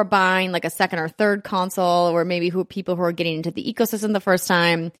people who are buying like a second or third console, or maybe people who are getting into the ecosystem the first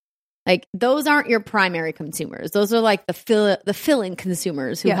time. Like those aren't your primary consumers. Those are like the fill-in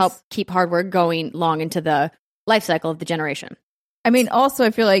consumers who help keep hardware going long into the life cycle of the generation. I mean, also, I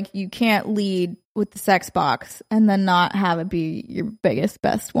feel like you can't lead with this Xbox and then not have it be your biggest,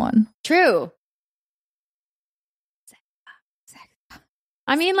 best one. True.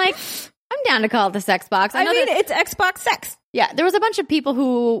 I mean, like, I'm down to call it the Xbox. I mean, it's Xbox sex. Yeah, there was a bunch of people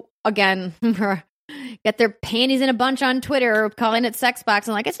who, again, get their panties in a bunch on Twitter calling it Sexbox.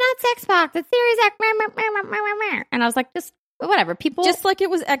 I'm like, it's not Sexbox, it's Series X. And I was like, just whatever. People just like it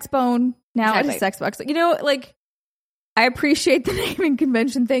was Xbone, now it's Sexbox. You know, like, I appreciate the naming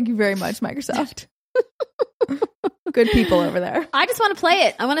convention. Thank you very much, Microsoft. Good people over there. I just want to play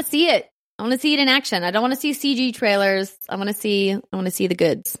it. I want to see it. I want to see it in action. I don't want to see CG trailers. I want to see the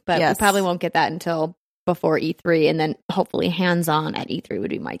goods. But we probably won't get that until before E3, and then hopefully hands-on at E3 would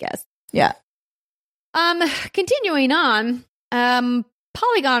be my guess. Yeah. Continuing on,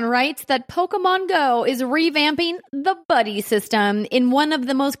 Polygon writes that Pokemon Go is revamping the buddy system in one of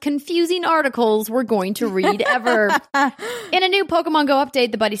the most confusing articles we're going to read ever. In a new Pokemon Go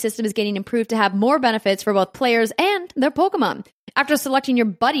update, the buddy system is getting improved to have more benefits for both players and their Pokemon. After selecting your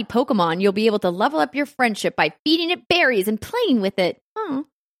buddy Pokemon, you'll be able to level up your friendship by feeding it berries and playing with it. Oh.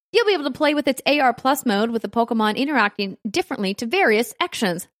 You'll be able to play with its AR Plus mode with the Pokemon interacting differently to various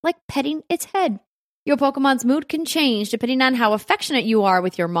actions, like petting its head. Your Pokemon's mood can change depending on how affectionate you are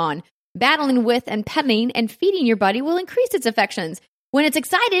with your Mon. Battling with and petting and feeding your buddy will increase its affections. When it's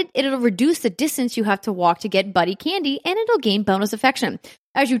excited, it'll reduce the distance you have to walk to get buddy candy, and it'll gain bonus affection.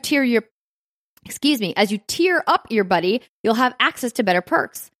 As you tier up your buddy, you'll have access to better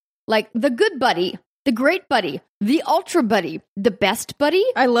perks, like the good buddy, the great buddy, the ultra buddy, the best buddy.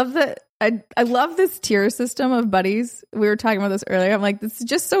 I love that. I love this tier system of buddies. We were talking about this earlier. I'm like, this is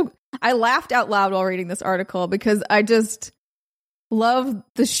just so... I laughed out loud while reading this article because I just love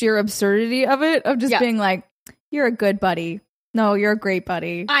the sheer absurdity of it, of just being like, you're a good buddy. No, you're a great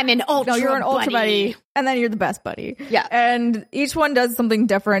buddy. I'm an ultra buddy. No, you're an ultra buddy. And then you're the best buddy. Yeah. And each one does something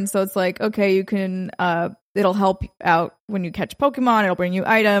different. So it's like, okay, you can, it'll help out when you catch Pokemon. It'll bring you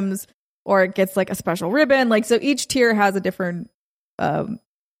items, or it gets like a special ribbon. Like, so each tier has a different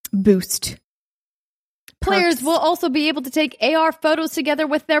boost. Players Perks. will also be able to take AR photos together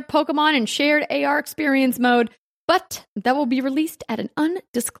with their Pokemon in shared AR experience mode, but that will be released at an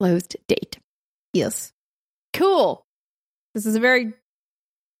undisclosed date. Yes. Cool. This is a very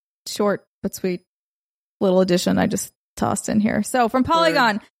short but sweet little addition I just tossed in here. So from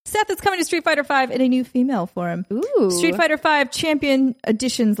Polygon, Seth is coming to Street Fighter V in a new female form. Ooh. Street Fighter V Champion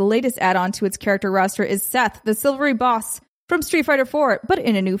Edition's latest add-on to its character roster is Seth, the silvery boss from Street Fighter IV, but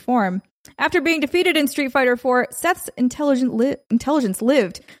in a new form. After being defeated in Street Fighter IV, Seth's intelligence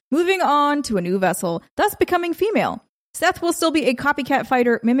lived, moving on to a new vessel, thus becoming female. Seth will still be a copycat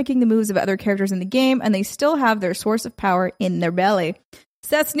fighter, mimicking the moves of other characters in the game, and they still have their source of power in their belly.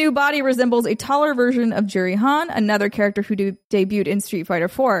 Seth's new body resembles a taller version of Juri Han, another character who debuted in Street Fighter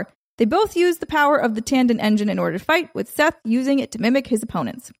IV. They both use the power of the Tandon engine in order to fight, with Seth using it to mimic his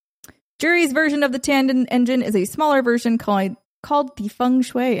opponents. Juri's version of the Tandon engine is a smaller version called the Feng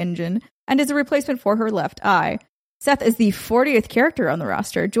Shui engine, and is a replacement for her left eye. Seth is the 40th character on the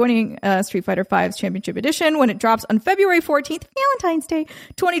roster, joining Street Fighter V's Championship Edition when it drops on February 14th, Valentine's Day,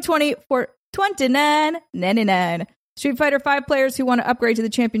 2020, for $29.99. Street Fighter V players who want to upgrade to the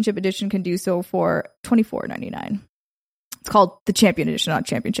Championship Edition can do so for $24.99. It's called the Champion Edition, not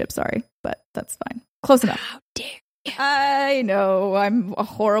Championship, sorry, but that's fine. Close enough. How dare you. I know, I'm a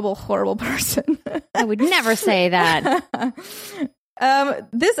horrible, horrible person. I would never say that.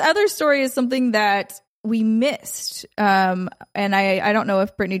 This other story is something that we missed. And I don't know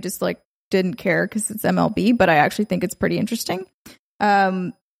if Brittany just like didn't care because it's MLB, but I actually think it's pretty interesting.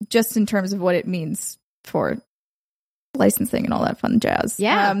 Just in terms of what it means for licensing and all that fun jazz.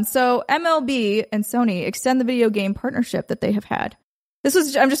 Yeah. So MLB and Sony extend the video game partnership that they have had.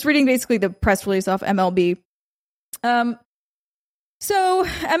 I'm just reading basically the press release off MLB. So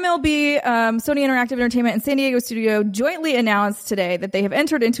MLB, Sony Interactive Entertainment, and San Diego Studio jointly announced today that they have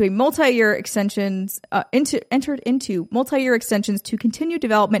entered into multi-year extensions to continue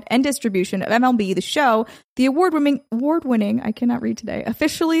development and distribution of MLB The Show, the award-winning, I cannot read today,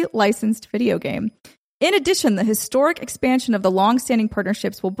 officially licensed video game. In addition, the historic expansion of the long-standing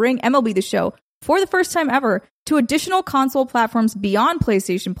partnerships will bring MLB The Show, for the first time ever, to additional console platforms beyond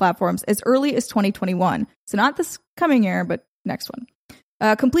PlayStation platforms as early as 2021. So not this coming year, but next one.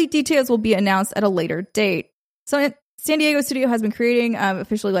 Complete details will be announced at a later date. So San Diego Studio has been creating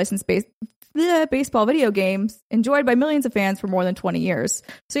officially licensed baseball video games enjoyed by millions of fans for more than 20 years.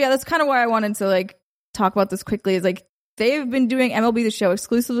 So yeah, that's kind of why I wanted to like talk about this quickly. Is like they've been doing MLB The Show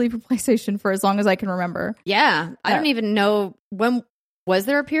exclusively for PlayStation for as long as I can remember. Yeah. I don't even know when. Was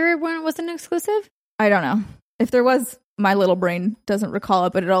there a period when it wasn't exclusive? I don't know. If there was, my little brain doesn't recall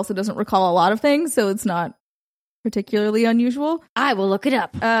it, but it also doesn't recall a lot of things, so it's not particularly unusual. I will look it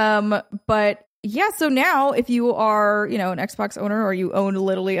up. But yeah, so now if you are, an Xbox owner or you own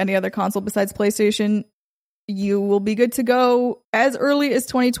literally any other console besides PlayStation, you will be good to go as early as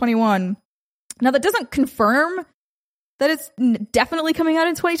 2021. Now, that doesn't confirm that it's definitely coming out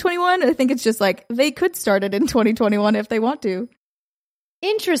in 2021. I think it's just like they could start it in 2021 if they want to.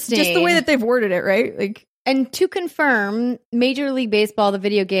 Interesting. Just the way that they've worded it, right? Like, and to confirm, Major League Baseball, the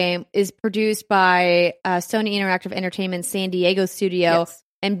video game, is produced by Sony Interactive Entertainment San Diego Studio, yes,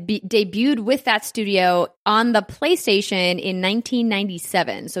 and debuted with that studio on the PlayStation in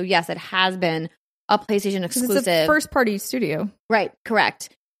 1997. So yes, it has been a PlayStation exclusive. It's a first-party studio. Right, correct.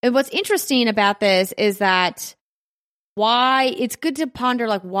 And what's interesting about this is that it's good to ponder,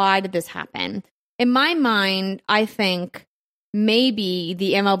 like, why did this happen? In my mind, I think maybe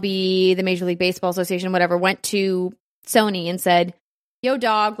the MLB, the Major League Baseball Association, whatever, went to Sony and said, yo,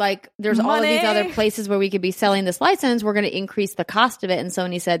 dog, like, there's all of these other places where we could be selling this license. We're going to increase the cost of it. And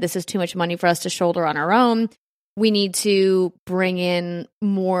Sony said, this is too much money for us to shoulder on our own. We need to bring in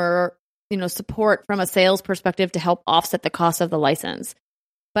more, support from a sales perspective to help offset the cost of the license.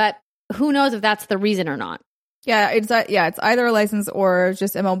 But who knows if that's the reason or not. Yeah, it's either a license or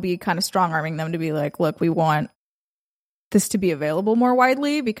just MLB kind of strong-arming them to be like, look, we want this to be available more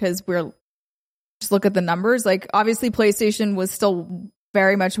widely because just look at the numbers. Like, obviously PlayStation was still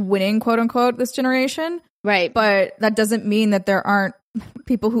very much winning, quote unquote, this generation. Right. But that doesn't mean that there aren't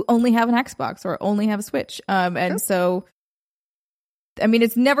people who only have an Xbox or only have a Switch. And so, I mean,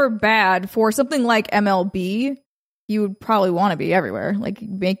 it's never bad for something like MLB. You would probably want to be everywhere. Like,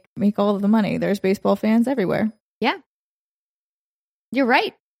 make all of the money. There's baseball fans everywhere. Yeah. You're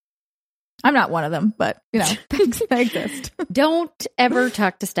right. I'm not one of them, but, they exist. Don't ever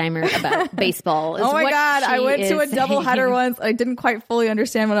talk to Steimer about baseball. Oh my God. I went to a doubleheader once. I didn't quite fully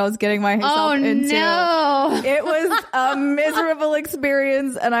understand what I was getting myself into. No. It was a miserable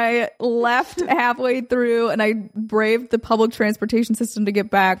experience, and I left halfway through, and I braved the public transportation system to get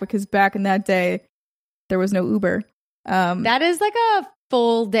back because back in that day, there was no Uber. That is like a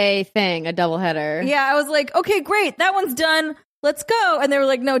full day thing, a doubleheader. Yeah, I was like, okay, great. That one's done. Let's go. And they were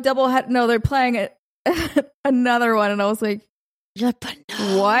like, no, no, they're playing it. Another one. And I was like, but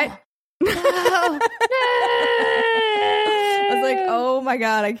no. What? No. I was like, oh my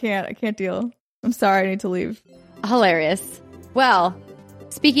God, I can't deal. I'm sorry, I need to leave. Hilarious. Well,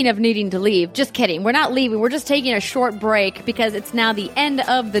 speaking of needing to leave, just kidding. We're not leaving. We're just taking a short break because it's now the end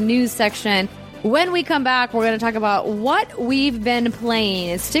of the news section. When we come back, we're going to talk about what we've been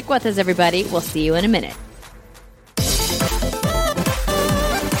playing. Stick with us, everybody. We'll see you in a minute.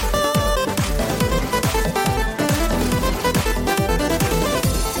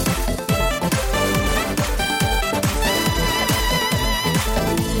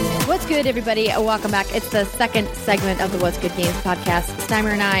 What's good, everybody? Welcome back. It's the second segment of the What's Good Games podcast.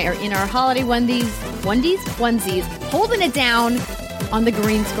 Steimer and I are in our holiday onesies, holding it down on the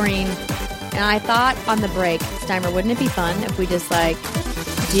green screen. And I thought on the break, Steimer, wouldn't it be fun if we just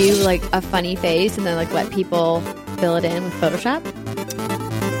do a funny face and then let people fill it in with Photoshop?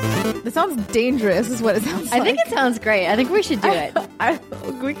 This sounds dangerous, is what it sounds like. I think it sounds great. I think we should do it.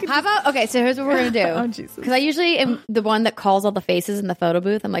 How about, okay, so here's what we're going to do. Oh, Jesus. Because I usually am the one that calls all the faces in the photo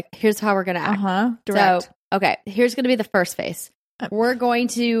booth. I'm like, here's how we're going to act. Direct. So, okay, here's going to be the first face. We're going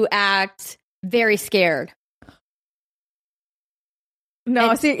to act very scared.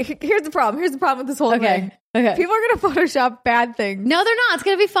 No, see, here's the problem. Here's the problem with this whole thing. Okay. People are going to Photoshop bad things. No, they're not. It's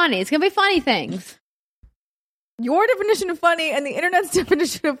going to be funny. It's going to be funny things. your definition of funny and the internet's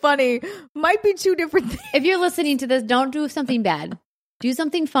definition of funny might be two different things. If you're listening to this, don't do something bad. Do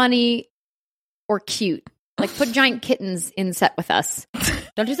something funny or cute. Like put giant kittens in set with us.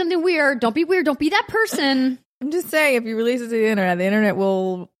 Don't do something weird. Don't be weird. Don't be that person. I'm just saying, if you release it to the internet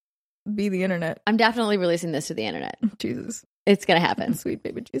will be the internet. I'm definitely releasing this to the internet. Jesus. It's going to happen. Sweet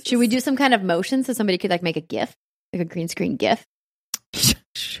baby Jesus. Should we do some kind of motion so somebody could like make a GIF? Like a green screen GIF?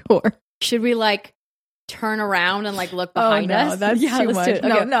 Sure. Should we like turn around and like look behind us? That's too let's much. do it.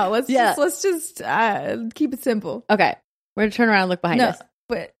 Okay. No, let's just keep it simple. Okay. We're going to turn around and look behind us.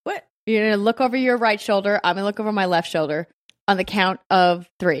 But what? You're going to look over your right shoulder. I'm going to look over my left shoulder on the count of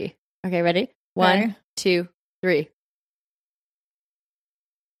 3. Okay, ready? 1, 2, 3.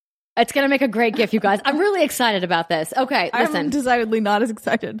 It's going to make a great GIF, you guys. I'm really excited about this. Okay, listen. I'm decidedly not as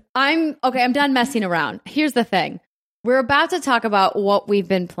excited. I'm done messing around. Here's the thing. We're about to talk about what we've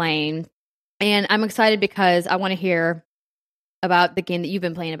been playing, and I'm excited because I want to hear about the game that you've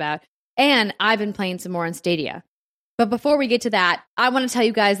been playing about, and I've been playing some more on Stadia. But before we get to that, I want to tell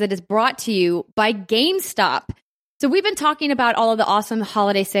you guys that it's brought to you by GameStop. So we've been talking about all of the awesome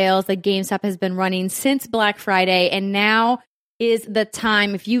holiday sales that GameStop has been running since Black Friday, and now is the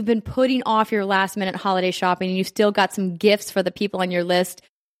time. If you've been putting off your last minute holiday shopping and you still got some gifts for the people on your list,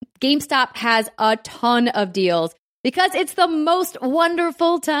 GameStop has a ton of deals because it's the most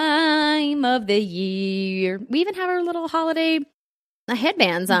wonderful time of the year. We even have our little holiday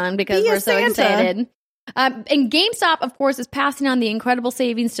headbands on because we're so excited. And GameStop, of course, is passing on the incredible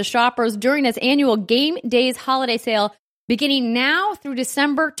savings to shoppers during its annual Game Days holiday sale beginning now through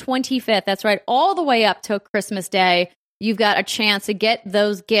December 25th. That's right, all the way up till Christmas Day. You've got a chance to get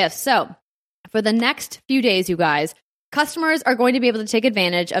those gifts. So for the next few days, you guys, customers are going to be able to take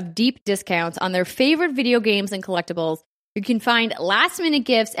advantage of deep discounts on their favorite video games and collectibles. You can find last-minute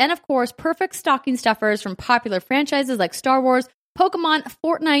gifts and, of course, perfect stocking stuffers from popular franchises like Star Wars, Pokemon,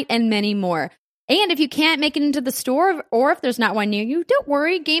 Fortnite, and many more. And if you can't make it into the store or if there's not one near you, don't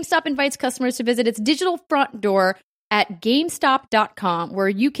worry. GameStop invites customers to visit its digital front door at GameStop.com, where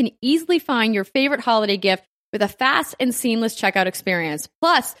you can easily find your favorite holiday gift with a fast and seamless checkout experience.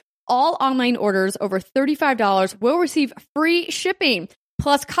 Plus, all online orders over $35 will receive free shipping.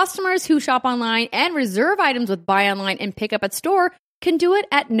 Plus, customers who shop online and reserve items with buy online and pick up at store can do it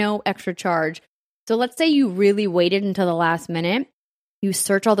at no extra charge. So let's say you really waited until the last minute. You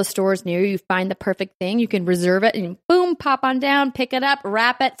search all the stores near you, you find the perfect thing, you can reserve it, and boom, pop on down, pick it up,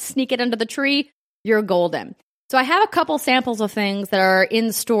 wrap it, sneak it under the tree. You're golden. So I have a couple samples of things that are in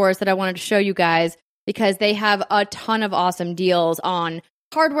the stores that I wanted to show you guys, because they have a ton of awesome deals on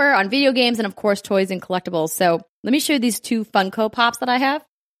hardware, on video games, and of course, toys and collectibles. So let me show you these 2 Funko Pops that I have.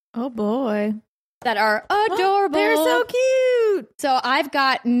 Oh boy. That are adorable. They're so cute. So I've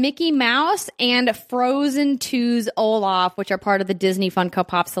got Mickey Mouse and Frozen 2's Olaf, which are part of the Disney Funko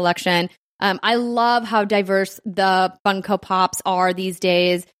Pop selection. I love how diverse the Funko Pops are these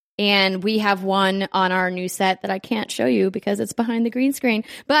days. And we have one on our new set that I can't show you because it's behind the green screen.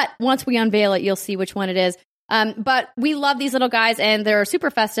 But once we unveil it, you'll see which one it is. But we love these little guys, and they're super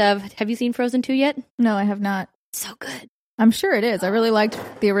festive. Have you seen Frozen 2 yet? No, I have not. So good. I'm sure it is. I really liked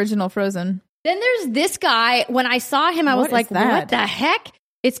the original Frozen. Then there's this guy. When I saw him, I was like, what the heck?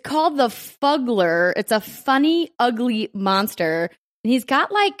 It's called the Fuggler. It's a funny, ugly monster. And he's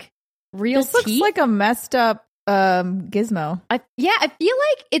got like real teeth. Looks like a messed up gizmo. I feel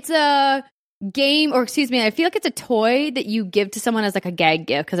like it's a game, or excuse me, I feel like it's a toy that you give to someone as like a gag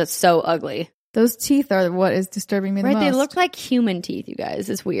gift because it's so ugly. Those teeth are what is disturbing me the most. Right, they look like human teeth, you guys.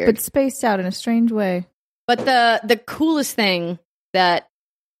 It's weird. But spaced out in a strange way. But the coolest thing that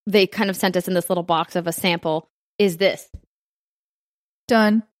they kind of sent us in this little box of a sample is this.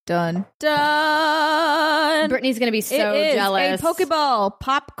 Dun, dun, dun. Brittany's going to be so jealous. A Pokeball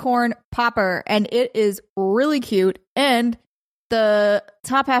popcorn popper, and it is really cute. And the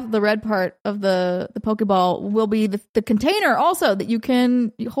top half of the red part of the Pokeball will be the container also that you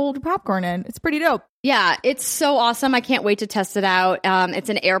can hold your popcorn in. It's pretty dope. Yeah, it's so awesome. I can't wait to test it out. It's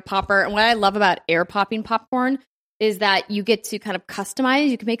an air popper. And what I love about air popping popcorn is that you get to kind of customize.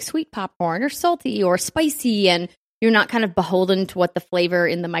 You can make sweet popcorn or salty or spicy, and you're not kind of beholden to what the flavor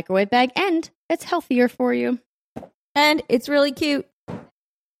in the microwave bag, and it's healthier for you. And it's really cute.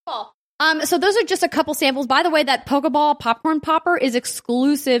 Cool. So those are just a couple samples. By the way, that Pokeball popcorn popper is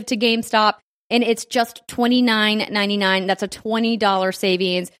exclusive to GameStop, and it's just $29.99. That's a $20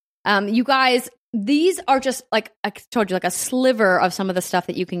 savings. You guys, these are just, like I told you, like a sliver of some of the stuff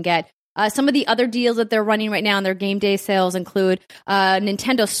that you can get. Some of the other deals that they're running right now in their game day sales include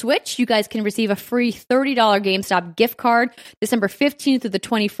Nintendo Switch. You guys can receive a free $30 GameStop gift card December 15th through the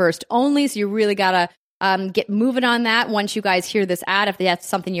 21st only. So you really got to Get moving on that once you guys hear this ad, if that's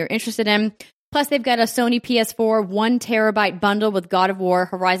something you're interested in. Plus, they've got a Sony PS4 1 terabyte bundle with God of War,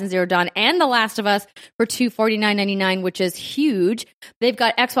 Horizon Zero Dawn, and The Last of Us for $249.99, which is huge. They've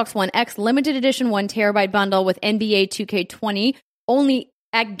got Xbox One X limited edition 1 terabyte bundle with NBA 2K20 only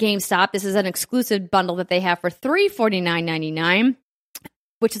at GameStop. This is an exclusive bundle that they have for $349.99.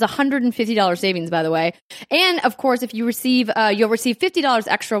 Which is $150 savings, by the way. And of course, if you receive, you'll receive $50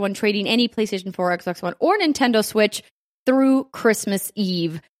 extra when trading any PlayStation 4, Xbox One, or Nintendo Switch through Christmas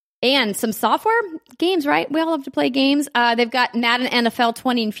Eve. And some software games, right? We all love to play games. They've got Madden NFL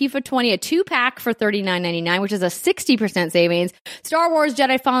 20 and FIFA 20, a 2-pack for $39.99, which is a 60% savings. Star Wars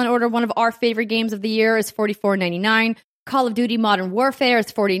Jedi Fallen Order, one of our favorite games of the year, is $44.99. Call of Duty Modern Warfare is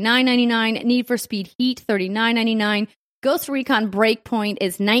 $49.99. Need for Speed Heat, $39.99. Ghost Recon Breakpoint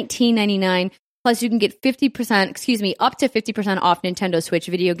is $19.99. Plus, you can get up to 50% off Nintendo Switch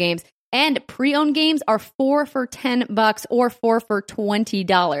video games. And pre-owned games are 4 for $10 or 4 for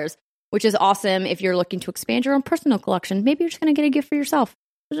 $20, which is awesome if you're looking to expand your own personal collection. Maybe you're just going to get a gift for yourself.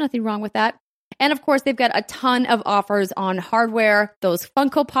 There's nothing wrong with that. And of course, they've got a ton of offers on hardware, those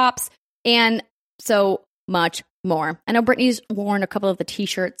Funko Pops, and so much more. I know Brittany's worn a couple of the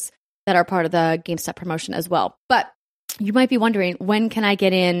t-shirts that are part of the GameStop promotion as well. But you might be wondering, when can I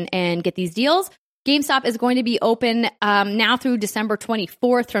get in and get these deals? GameStop is going to be open now through December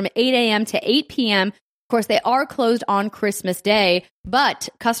 24th from 8 a.m. to 8 p.m. Of course, they are closed on Christmas Day, but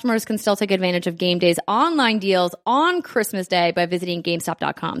customers can still take advantage of Game Day's online deals on Christmas Day by visiting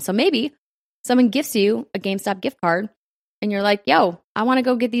GameStop.com. So maybe someone gifts you a GameStop gift card and you're like, yo, I want to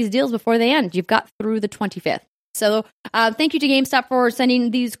go get these deals before they end. You've got through the 25th. So thank you to GameStop for sending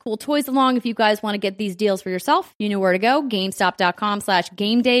these cool toys along. If you guys want to get these deals for yourself, you know where to go.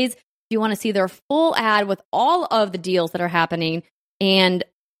 GameStop.com/GameDays. If you want to see their full ad with all of the deals that are happening. And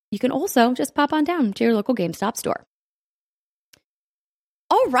you can also just pop on down to your local GameStop store.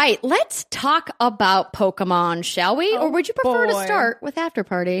 All right, let's talk about Pokemon, shall we? Or would you prefer to start with After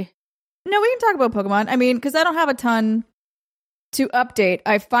Party? No, we can talk about Pokemon. I mean, because I don't have a ton to update.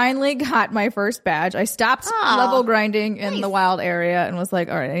 I finally got my first badge. I stopped level grinding in the wild area and was like,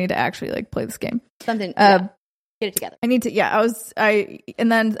 all right, I need to actually play this game. Get it together. I need to,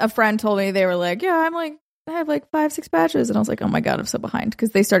 and then a friend told me, they were like, yeah, I have 5-6 badges. And I was like, oh my God, I'm so behind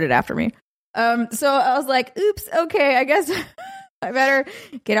because they started after me. So I was like, oops, okay, I guess I better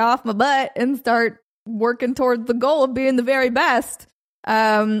get off my butt and start working toward the goal of being the very best.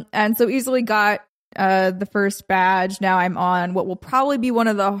 And so easily got the first badge. Now I'm on what will probably be one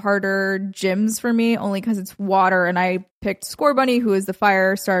of the harder gyms for me, only because it's water, and I picked Scorbunny, who is the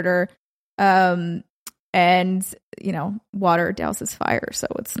fire starter. And water douses fire, so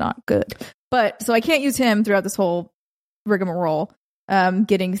it's not good. But so I can't use him throughout this whole rigmarole,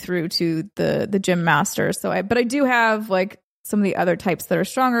 getting through to the gym master. But I do have some of the other types that are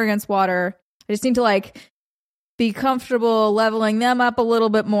stronger against water. I just need to be comfortable leveling them up a little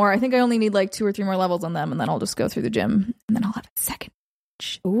bit more. I think I only need 2 or 3 more levels on them, and then I'll just go through the gym, and then I'll have a second.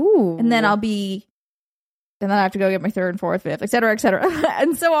 Ooh. And then and then I have to go get my 3rd and 4th, 5th, et cetera,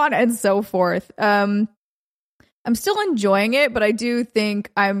 and so on and so forth. I'm still enjoying it, but I do think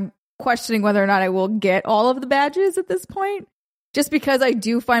I'm questioning whether or not I will get all of the badges at this point, just because I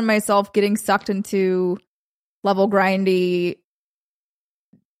do find myself getting sucked into level grindy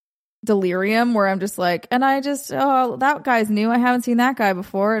delirium where I'm just that guy's new. I haven't seen that guy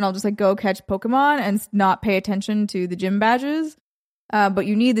before. And I'll just go catch Pokemon and not pay attention to the gym badges. But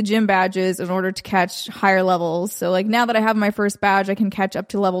you need the gym badges in order to catch higher levels. So now that I have my first badge, I can catch up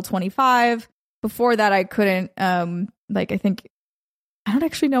to level 25. Before that, I couldn't. I think I don't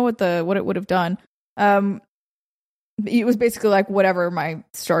actually know what it would have done. It was basically whatever my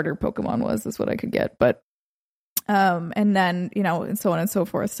starter Pokemon was is what I could get. But and then and so on and so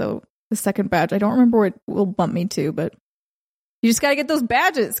forth. So the second badge, I don't remember where it will bump me to, but you just gotta get those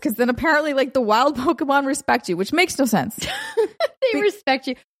badges because then apparently the wild Pokemon respect you, which makes no sense. They respect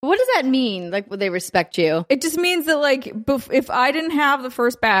you. What does that mean? Will they respect you? It just means that if I didn't have the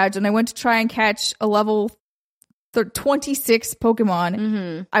first badge and I went to try and catch a level 26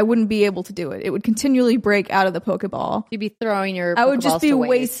 Pokemon, I wouldn't be able to do it. It would continually break out of the Pokeball. You'd be throwing your I would just be to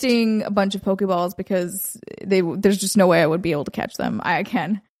wasting a bunch of Pokeballs because there's just no way I would be able to catch them. I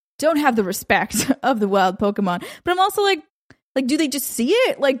don't have the respect of the wild Pokemon. But I'm also do they just see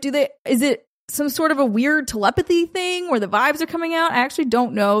it? Is it some sort of a weird telepathy thing where the vibes are coming out? I actually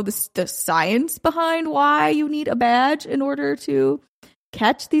don't know the science behind why you need a badge in order to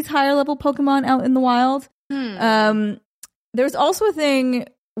catch these higher level Pokemon out in the wild. There's also a thing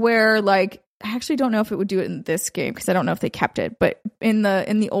where I actually don't know if it would do it in this game because I don't know if they kept it, but in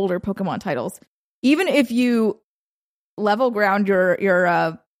the older Pokemon titles, even if you level ground your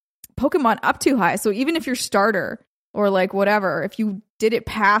Pokemon up too high, so even if your starter or like whatever, if you did it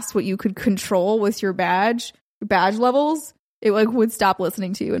past what you could control with your badge levels, it like would stop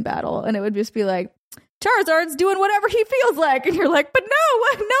listening to you in battle, and it would just be like, Charizard's doing whatever he feels like, and you're like, but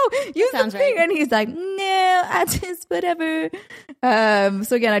no, use the thing, right. And he's like, no, I just whatever.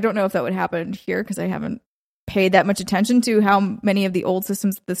 So again, I don't know if that would happen here because I haven't paid that much attention to how many of the old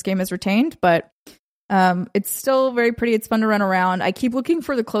systems this game has retained, but it's still very pretty. It's fun to run around. I keep looking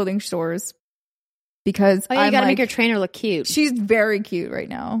for the clothing stores because you gotta make your trainer look cute. She's very cute right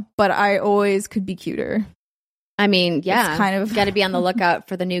now, but I always could be cuter. I mean, yeah, it's kind of got to be on the lookout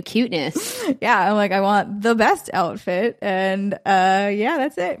for the new cuteness. Yeah, I'm like, I want the best outfit, and yeah,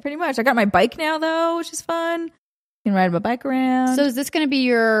 that's it, pretty much. I got my bike now, though, which is fun. You can ride my bike around. So, is this going to be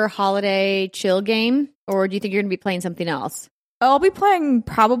your holiday chill game, or do you think you're going to be playing something else? I'll be playing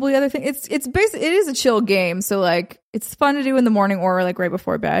probably other things. It's basically, it is a chill game, so like it's fun to do in the morning or like right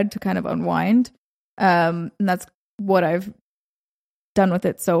before bed to kind of unwind. And that's what I've done with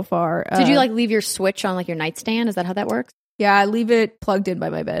it so far. Did you like leave your Switch on like your nightstand? Is that how that works? Yeah, I leave it plugged in by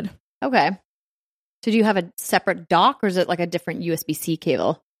my bed. Okay. So do you have a separate dock, or is it like a different USB-C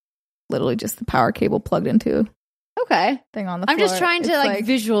cable? Literally just the power cable plugged into thing on the floor. I'm just trying to like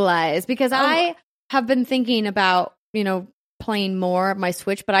visualize, because I have been thinking about, playing more of my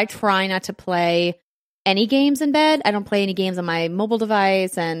Switch, but I try not to play any games in bed. I don't play any games on my mobile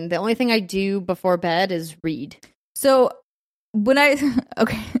device, and the only thing I do before bed is read. So when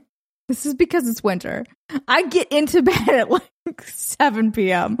this is because it's winter. I get into bed at like 7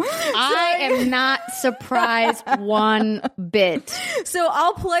 p.m. I am not surprised one bit. So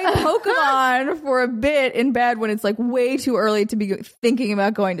I'll play Pokemon for a bit in bed when it's like way too early to be thinking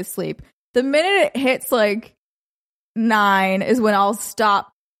about going to sleep. The minute it hits like 9 is when I'll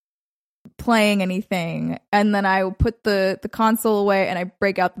stop playing anything, and then I will put the console away and I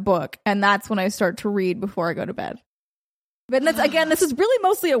break out the book, and that's when I start to read before I go to bed. But that's, again, this is really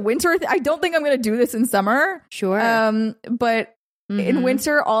mostly a winter I don't think I'm going to do this in summer. Sure. But in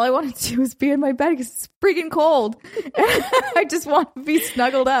winter, all I want to do is be in my bed because it's freaking cold. I just want to be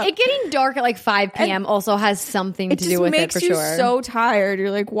snuggled up. It getting dark at like 5 p.m. also has something to do with it, for sure. It just makes you so tired. You're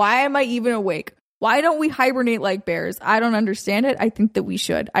like, why am I even awake? Why don't we hibernate like bears? I don't understand it. I think that we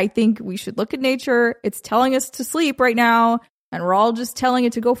should. I think we should look at nature. It's telling us to sleep right now, and we're all just telling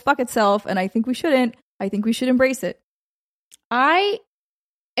it to go fuck itself, and I think we shouldn't. I think we should embrace it. I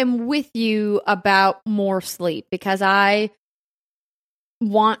am with you about more sleep, because I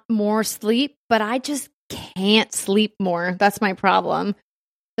want more sleep, but I just can't sleep more. That's my problem.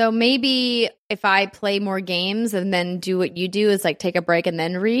 So maybe if I play more games and then do what you do, is like take a break and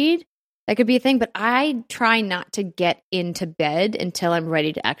then read, that could be a thing. But I try not to get into bed until I'm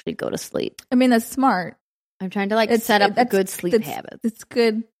ready to actually go to sleep. I mean, that's smart. I'm trying to set up good sleep habits. It's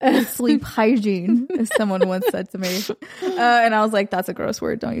good sleep hygiene, as someone once said to me. And I was like, that's a gross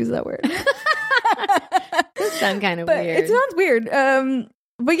word. Don't use that word. It sounds kind of weird. It sounds weird.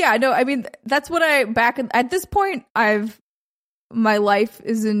 But yeah, no, I mean, that's what at this point, my life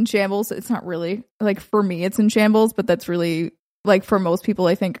is in shambles. It's not really, like, for me, it's in shambles, but that's really, like, for most people,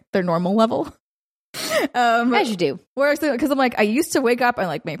 I think, their normal level. As you do. Because I'm like, I used to wake up and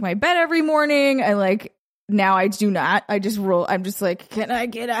like make my bed every morning, and like, now I do not. I just roll. I'm just like, can I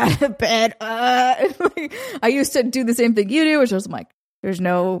get out of bed? I used to do the same thing you do, which was like, there's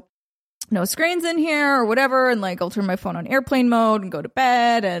no screens in here or whatever, and like I'll turn my phone on airplane mode and go to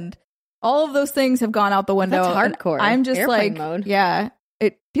bed, and all of those things have gone out the window. That's hardcore. I'm just airplane like, mode. Yeah,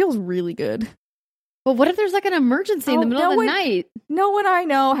 it feels really good. Well, what if there's like an emergency in the middle of the night? No one I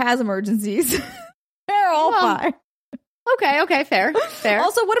know has emergencies. They're all fine. Okay, fair.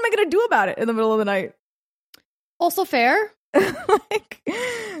 Also, what am I going to do about it in the middle of the night? Also fair.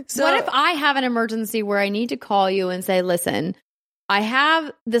 So what if I have an emergency where I need to call you and say, listen, I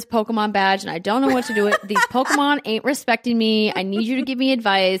have this Pokemon badge and I don't know what to do with it. These Pokemon ain't respecting me. I need you to give me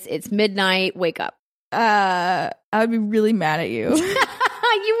advice. It's midnight. Wake up. I would be really mad at you.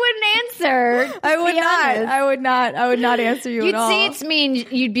 You wouldn't answer. I would not answer you at all. You'd see it's me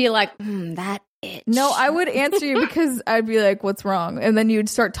and you'd be like, that itch. No, I would answer you because I'd be like, what's wrong? And then you'd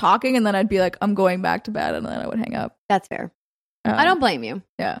start talking, and then I'd be like, I'm going back to bed, and then I would hang up. That's fair. I don't blame you.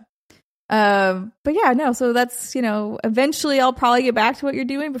 Yeah. But yeah, no, so that's, eventually I'll probably get back to what you're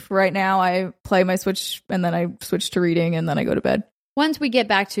doing, but for right now I play my Switch, and then I switch to reading, and then I go to bed. Once we get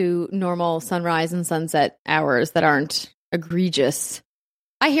back to normal sunrise and sunset hours that aren't egregious.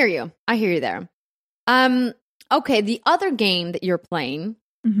 I hear you there. Okay, the other game that you're playing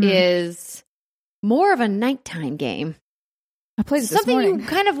is more of a nighttime game. I played it this Something morning. you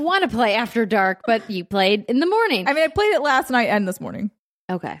kind of want to play after dark, but you played in the morning. I mean, I played it last night and this morning.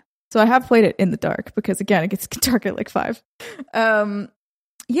 Okay. So I have played it in the dark because, again, it gets dark at like 5.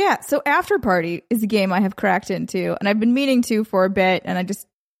 Yeah, so After Party is a game I have cracked into, and I've been meaning to for a bit, and I just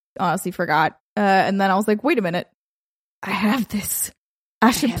honestly forgot. And then I was like, wait a minute. I have this. I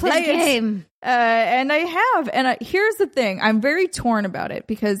should play it. Game. And I have. And here's the thing. I'm very torn about it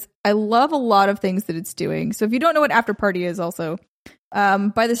because I love a lot of things that it's doing. So if you don't know what After Party is also,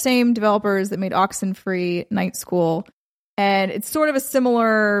 by the same developers that made Oxenfree Night School, and it's sort of a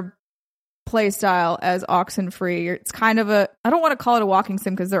similar play style as Oxenfree. It's kind of I don't want to call it a walking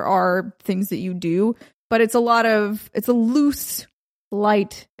sim because there are things that you do, but it's a loose,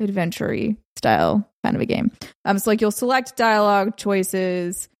 light, adventure-y style kind of a game. So like you'll select dialogue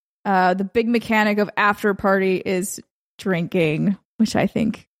choices. The big mechanic of After Party is drinking, which I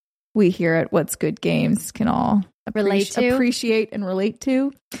think we here at What's Good Games can all appreciate and relate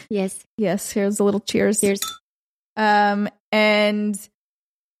to. Yes. Here's a little cheers. Cheers. And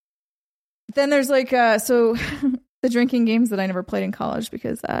then there's like so the drinking games that I never played in college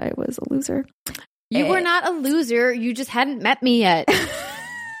because I was a loser. You were not a loser. You just hadn't met me yet.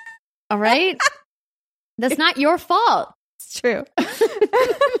 All right? That's not your fault. It's true.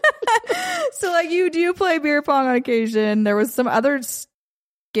 So like you do play beer pong on occasion. There was some other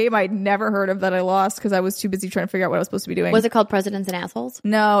game I'd never heard of that I lost because I was too busy trying to figure out what I was supposed to be doing. Was it called Presidents and Assholes?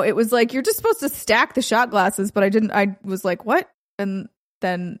 No, it was like you're just supposed to stack the shot glasses, but I didn't. I was like, what? And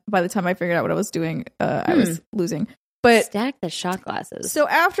then by the time I figured out what I was doing, I was losing. But stack the shot glasses. So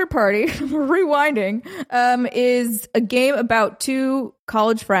After Party, rewinding, is a game about 2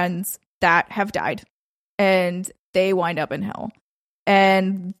 college friends that have died, and they wind up in hell.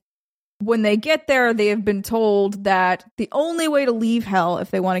 And when they get there, they have been told that the only way to leave hell if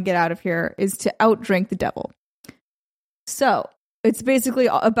they want to get out of here is to outdrink the devil. So it's basically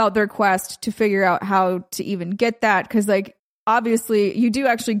about their quest to figure out how to even get that, because like obviously you do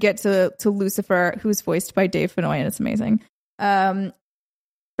actually get to Lucifer, who's voiced by Dave Fennoy, and it's amazing.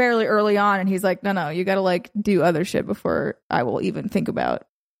 Fairly early on, and he's like, no, you gotta like do other shit before I will even think about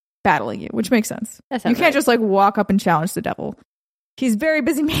battling you, which makes sense. You can't just like walk up and challenge the devil. He's a very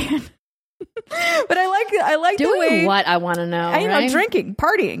busy man. But I like doing the way what I want to know. I know, drinking,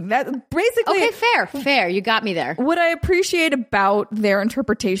 partying. That basically okay. Fair. You got me there. What I appreciate about their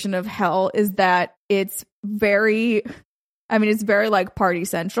interpretation of hell is that it's very like party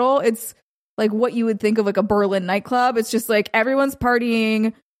central. It's like what you would think of like a Berlin nightclub. It's just like everyone's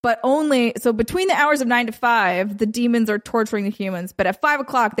partying, but only so between the hours of 9 to 5, the demons are torturing the humans. But at 5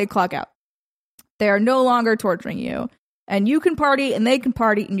 o'clock, they clock out. They are no longer torturing you. And you can party and they can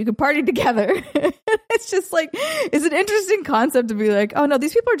party and you can party together. It's just like, it's an interesting concept to be like, oh no,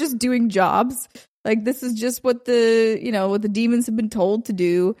 these people are just doing jobs. Like this is just what the demons have been told to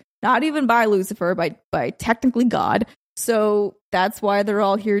do. Not even by Lucifer, by technically God. So that's why they're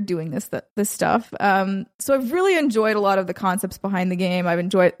all here doing this stuff. So I've really enjoyed a lot of the concepts behind the game. I've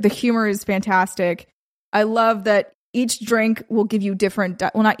enjoyed, the humor is fantastic. I love that each drink will give you different,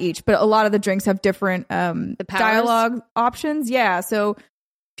 well, not each, but a lot of the drinks have different dialogue options. Yeah. So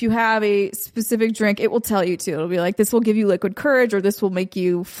if you have a specific drink, it will tell you to. It'll be like, this will give you liquid courage, or this will make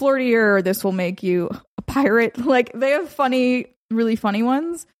you flirtier, or this will make you a pirate. Like they have really funny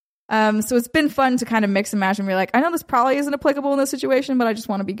ones. So it's been fun to kind of mix and match and be like, I know this probably isn't applicable in this situation, but I just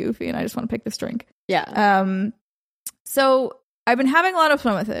want to be goofy and I just want to pick this drink. Yeah. So I've been having a lot of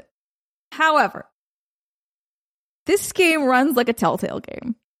fun with it. However, this game runs like a Telltale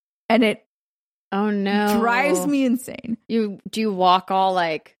game, and it drives me insane. Do you walk all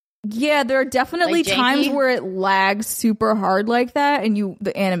like? Yeah, there are definitely times where it lags super hard like that, and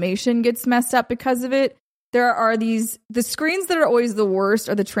the animation gets messed up because of it. There are the screens that are always the worst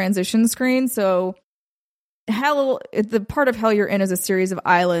are the transition screens. So the part of hell you're in is a series of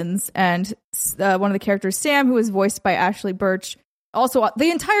islands, and one of the characters, Sam, who is voiced by Ashley Birch. Also, the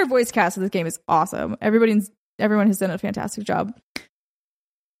entire voice cast of this game is awesome. Everyone has done a fantastic job.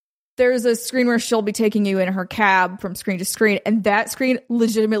 There's a screen where she'll be taking you in her cab from screen to screen, and that screen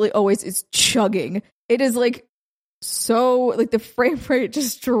legitimately always is chugging. It is like so, like the frame rate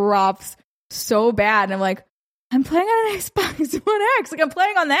just drops so bad, and I'm like, I'm playing on an Xbox One X. Like I'm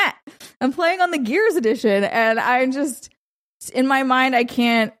playing on that. I'm playing on the Gears edition, and I'm just, in my mind, I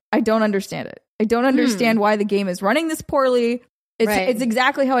don't understand it. I don't understand why the game is running this poorly. It's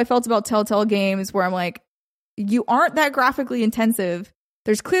exactly how I felt about Telltale games, where I'm like, you aren't that graphically intensive.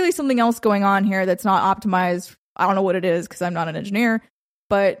 There's clearly something else going on here that's not optimized. I don't know what it is because I'm not an engineer,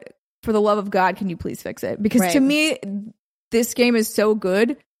 but for the love of God, can you please fix it? Because to me, this game is so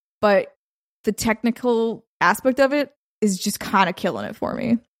good, but the technical aspect of it is just kind of killing it for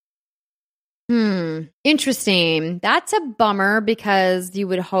me. Interesting. That's a bummer because you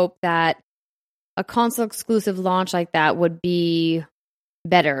would hope that a console exclusive launch like that would be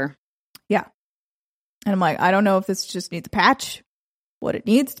better. Yeah. And I'm like, I don't know if this just needs a patch, what it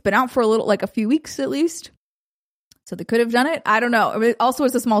needs. It's been out for a few weeks at least. So they could have done it. I don't know. I mean, also,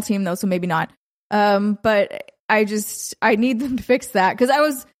 it's a small team though, so maybe not. But I need them to fix that because I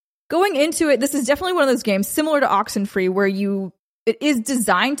was going into it. This is definitely one of those games similar to Oxenfree where it is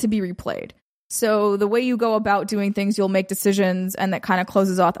designed to be replayed. So the way you go about doing things, you'll make decisions, and that kind of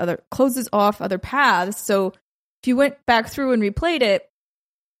closes off other paths. So if you went back through and replayed it,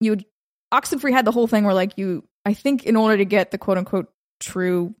 Oxenfree had the whole thing where I think in order to get the quote unquote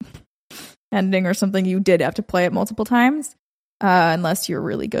true ending or something, you did have to play it multiple times, unless you're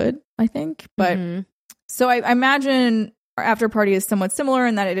really good, I think. But so I imagine our After Party is somewhat similar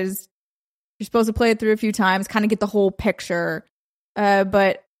in that you're supposed to play it through a few times, kind of get the whole picture.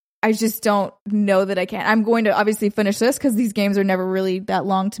 But I just don't know that I can. I'm going to obviously finish this because these games are never really that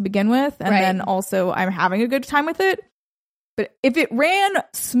long to begin with. And then also I'm having a good time with it. But if it ran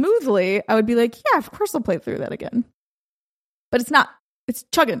smoothly, I would be like, yeah, of course I'll play through that again. But it's not. It's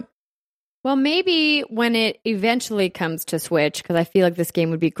chugging. Well, maybe when it eventually comes to Switch, because I feel like this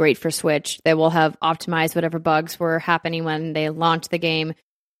game would be great for Switch, they will have optimized whatever bugs were happening when they launched the game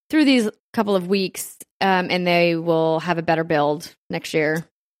through these couple of weeks, and they will have a better build next year.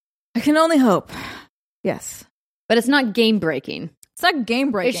 I can only hope. Yes. But it's not game breaking. It's not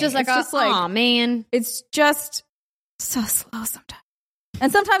game breaking. It's just like, oh man. It's just so slow sometimes.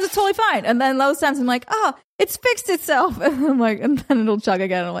 And sometimes it's totally fine. And then those times I'm like, oh, it's fixed itself. And I'm like, and then it'll chug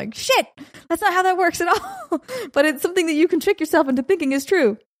again. I'm like, shit, that's not how that works at all. But it's something that you can trick yourself into thinking is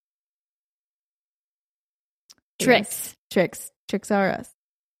true. Tricks. Yes. Tricks are us.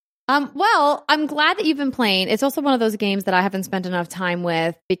 Well, I'm glad that you've been playing. It's also one of those games that I haven't spent enough time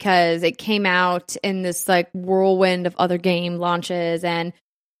with because it came out in this whirlwind of other game launches, and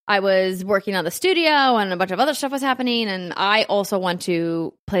I was working on the studio and a bunch of other stuff was happening, and I also want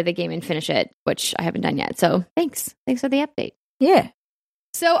to play the game and finish it, which I haven't done yet. So thanks for the update. Yeah.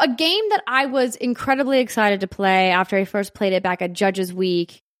 So a game that I was incredibly excited to play after I first played it back at Judges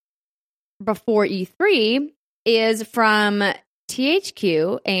Week before E3 is from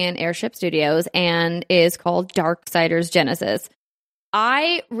THQ and Airship Studios and is called Darksiders Genesis.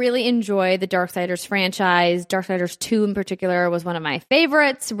 I really enjoy the Darksiders franchise. Darksiders 2 in particular was one of my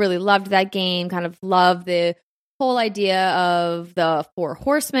favorites. Really loved that game. Kind of loved the whole idea of the four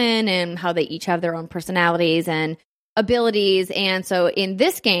horsemen and how they each have their own personalities and abilities. And so in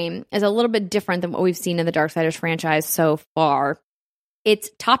this game is a little bit different than what we've seen in the Darksiders franchise so far. It's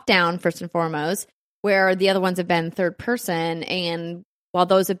top down first and foremost, where the other ones have been third person. And while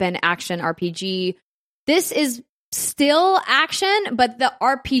those have been action RPG, this is still action, but the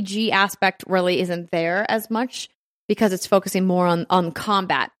RPG aspect really isn't there as much because it's focusing more on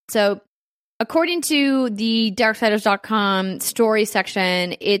combat. So according to the Darksiders.com story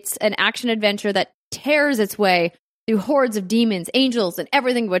section, it's an action adventure that tears its way through hordes of demons, angels, and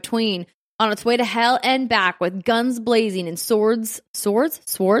everything between on its way to hell and back with guns blazing and swords, singing,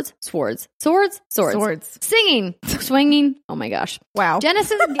 swinging. Oh my gosh. Wow.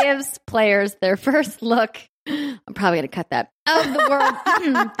 Genesis gives players their first look. I'm probably going to cut that of the world.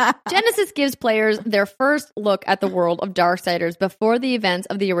 Genesis gives players their first look at the world of Darksiders before the events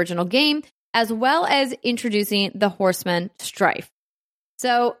of the original game, as well as introducing the horseman Strife.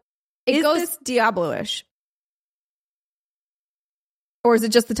 So it goes this Diablo-ish? Or is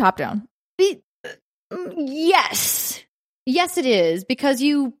it just the top down? Yes, it is, because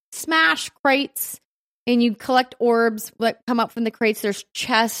you smash crates and you collect orbs that come up from the crates. There's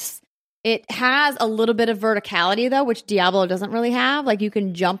chests. It has a little bit of verticality, though, which Diablo doesn't really have. Like, you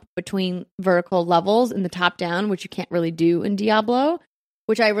can jump between vertical levels in the top down, which you can't really do in Diablo,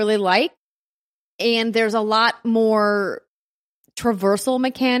 which I really like. And there's a lot more traversal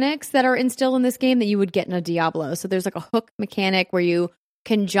mechanics that are instilled in this game that you would get in a Diablo. So there's like a hook mechanic where you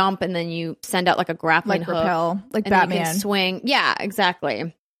can jump and then you send out like a grappling hook. Rappel, like and Batman. You can swing. Yeah,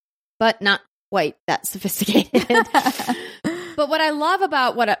 exactly. But not quite that sophisticated. But what I love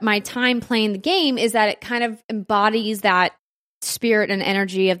about my time playing the game is that it kind of embodies that spirit and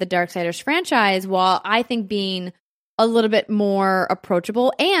energy of the Darksiders franchise, while I think being a little bit more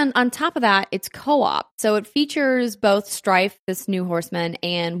approachable. And on top of that, it's co-op. So it features both Strife, this new horseman,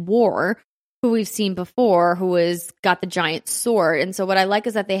 and War, who we've seen before, who has got the giant sword. And so what I like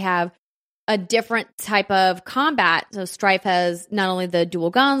is that they have a different type of combat. So Strife has not only the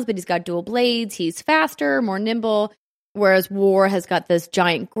dual guns, but he's got dual blades. He's faster, more nimble, whereas War has got this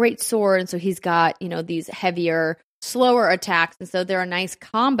giant great sword. And so he's got, these heavier slower attacks, and so they're a nice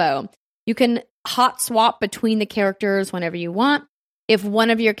combo. You can hot swap between the characters whenever you want. If one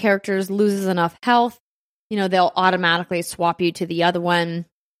of your characters loses enough health, they'll automatically swap you to the other one.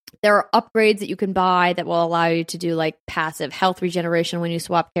 There are upgrades that you can buy that will allow you to do like passive health regeneration when you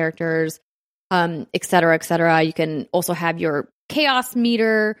swap characters, et cetera, et cetera. You can also have your chaos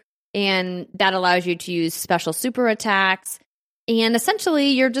meter, and that allows you to use special super attacks. And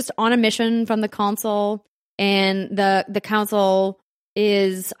essentially, you're just on a mission from the console, and the console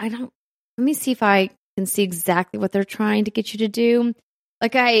is, let me see if I can see exactly what they're trying to get you to do.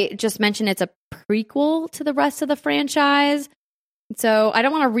 Like I just mentioned, it's a prequel to the rest of the franchise. So I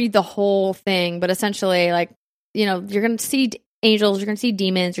don't want to read the whole thing, but essentially, like, you're going to see angels, you're going to see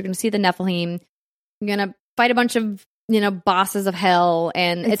demons, you're going to see the Nephilim, you're going to fight a bunch of, bosses of hell,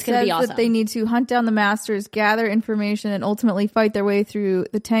 and it's going to be awesome. That they need to hunt down the masters, gather information, and ultimately fight their way through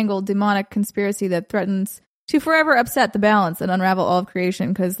the tangled demonic conspiracy that threatens to forever upset the balance and unravel all of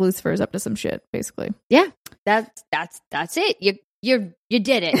creation because Lucifer is up to some shit, basically. Yeah, that's it. You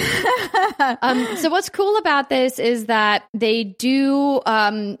did it. So what's cool about this is that they do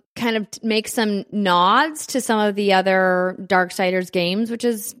kind of make some nods to some of the other Darksiders games, which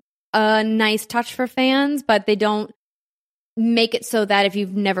is a nice touch for fans, but they don't make it so that if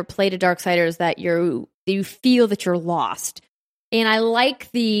you've never played a Darksiders that you feel that you're lost. And I like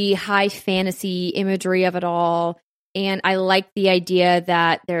the high fantasy imagery of it all, and I like the idea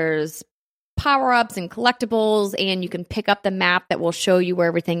that there's power-ups and collectibles, and you can pick up the map that will show you where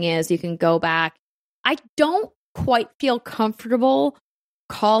everything is. You can go back. I don't quite feel comfortable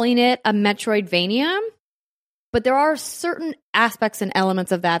calling it a Metroidvania, but there are certain aspects and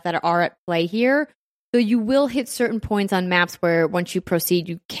elements of that are at play here. So you will hit certain points on maps where once you proceed,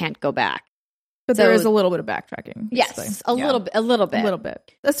 you can't go back. But there is a little bit of backtracking. Yes, a little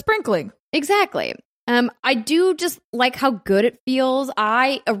bit. A sprinkling. Exactly. I do just like how good it feels.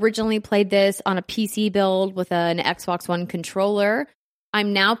 I originally played this on a PC build with an Xbox One controller.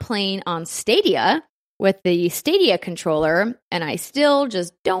 I'm now playing on Stadia with the Stadia controller, and I still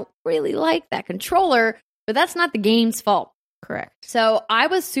just don't really like that controller, but that's not the game's fault. Correct. So I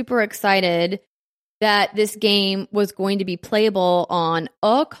was super excited that this game was going to be playable on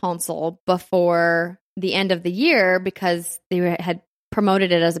a console before the end of the year because they had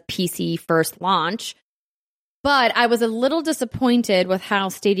promoted it as a PC first launch. But I was a little disappointed with how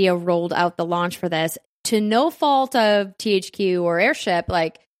Stadia rolled out the launch for this. To no fault of THQ or Airship,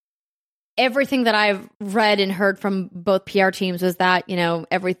 like everything that I've read and heard from both PR teams was that,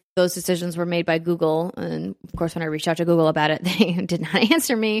 those decisions were made by Google. And of course, when I reached out to Google about it, they did not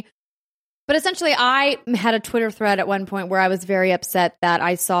answer me. But essentially, I had a Twitter thread at one point where I was very upset that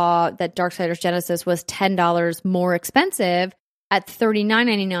I saw that Darksiders Genesis was $10 more expensive at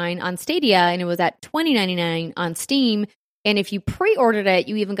 $39.99 on Stadia, and it was at $20.99 on Steam. And if you pre-ordered it,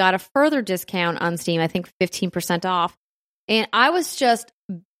 you even got a further discount on Steam, I think 15% off. And I was just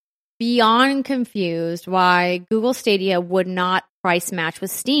beyond confused why Google Stadia would not price match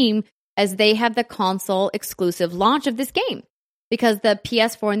with Steam, as they have the console exclusive launch of this game, because the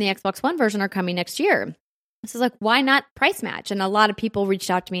PS4 and the Xbox One version are coming next year. This is like, why not price match? And a lot of people reached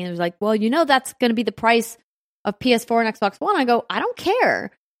out to me and was like, well, that's going to be the price of PS4 and Xbox One. I go, I don't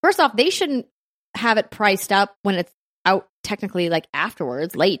care. First off, they shouldn't have it priced up when it's out technically like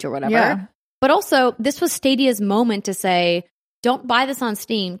afterwards, late or whatever. Yeah. But also, this was Stadia's moment to say, don't buy this on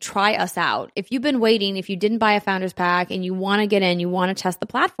Steam, try us out. If you've been waiting, if you didn't buy a Founders Pack and you want to get in, you want to test the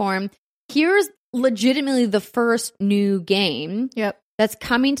platform, here's legitimately the first new game that's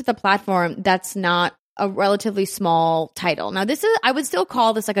coming to the platform that's not a relatively small title. Now, I would still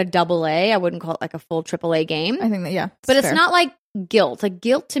call this like a AA. I wouldn't call it like a full AAA game. I think that, but it's not like Guilt. Like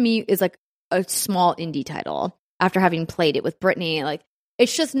Guilt to me is like a small indie title after having played it with Brittany. Like,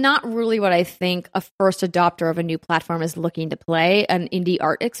 it's just not really what I think a first adopter of a new platform is looking to play, an indie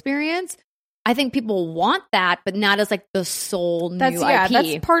art experience. I think people want that, but not as like the sole new IP.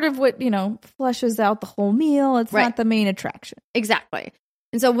 That's part of what, fleshes out the whole meal. It's not the main attraction. Exactly.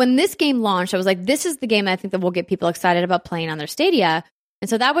 And so when this game launched, I was like, this is the game I think that will get people excited about playing on their Stadia. And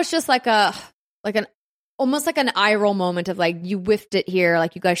so that was just like almost like an eye roll moment of like, you whiffed it here.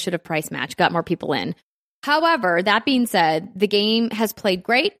 Like, you guys should have price matched, got more people in. However, that being said, the game has played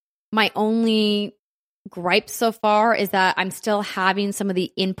great. My only gripe so far is that I'm still having some of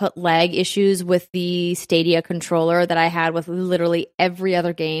the input lag issues with the Stadia controller that I had with literally every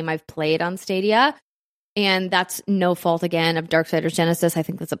other game I've played on Stadia. And that's no fault, again, of Darksiders Genesis. I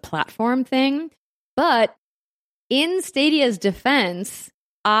think that's a platform thing. But in Stadia's defense,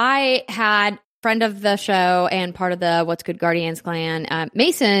 I had friend of the show and part of the What's Good Guardians clan,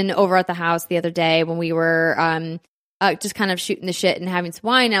 Mason, over at the house the other day when we were just kind of shooting the shit and having some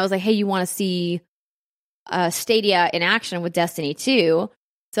wine. I was like, hey, you want to see Stadia in action with Destiny 2?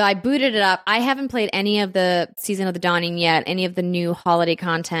 So I booted it up. I haven't played any of the Season of the Dawning yet, any of the new holiday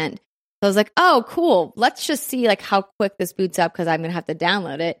content. So I was like, oh, cool. Let's just see like how quick this boots up because I'm going to have to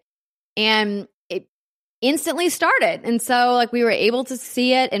download it. And it instantly started. And so like we were able to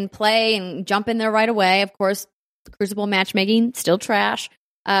see it and play and jump in there right away. Of course, the Crucible matchmaking, still trash,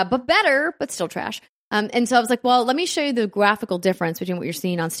 but better, but still trash. And so I was like, well, let me show you the graphical difference between what you're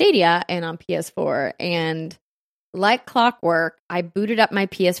seeing on Stadia and on PS4. And like clockwork, I booted up my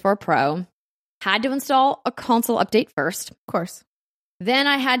PS4 Pro, had to install a console update first. Of course. Then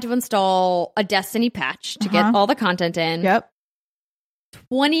I had to install a Destiny patch to get all the content in. Yep.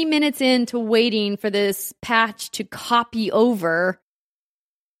 20 minutes into waiting for this patch to copy over,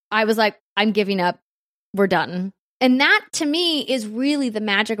 I was like, I'm giving up. We're done. And that, to me, is really the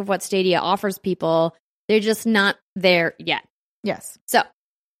magic of what Stadia offers people. They're just not there yet. Yes. So,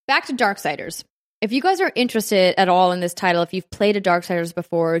 back to Darksiders. If you guys are interested at all in this title, if you've played a Darksiders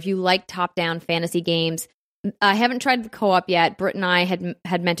before, if you like top-down fantasy games, I haven't tried the co-op yet. Britt and I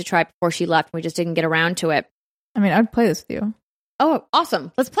had meant to try it before she left. We just didn't get around to it. I mean, I'd play this with you. Oh,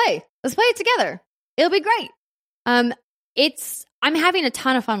 awesome. Let's play. Let's play it together. It'll be great. I'm having a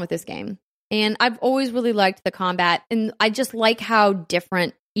ton of fun with this game. And I've always really liked the combat. And I just like how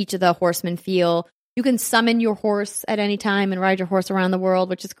different each of the horsemen feel. You can summon your horse at any time and ride your horse around the world,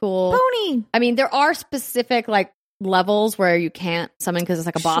 which is cool. Pony! I mean, there are specific like levels where you can't summon because it's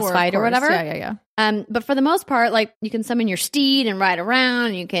like a boss fight or whatever. Yeah. But for the most part, like you can summon your steed and ride around.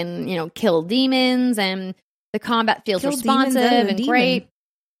 And you can, kill demons, and the combat feels responsive and great.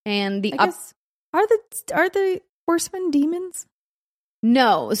 And are the horsemen demons?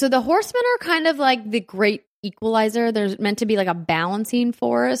 No. So the horsemen are kind of like the great equalizer. There's meant to be like a balancing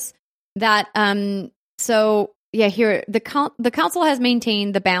force that here the council has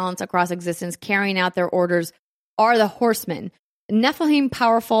maintained the balance across existence. Carrying out their orders are the horsemen. Nephilim,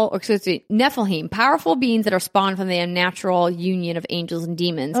 powerful beings that are spawned from the unnatural union of angels and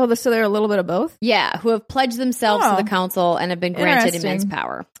demons. Oh, so they're a little bit of both? Yeah, who have pledged themselves to the council and have been granted immense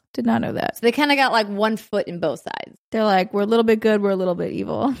power. Did not know that. So they kind of got like one foot in both sides. They're like, we're a little bit good, we're a little bit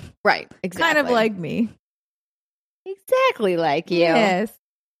evil. Right, exactly. Kind of like me. Exactly like you. Yes.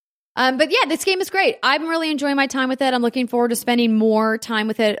 But yeah, this game is great. I'm really enjoying my time with it. I'm looking forward to spending more time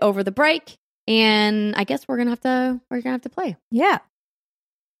with it over the break. And I guess we're gonna have to play. Yeah.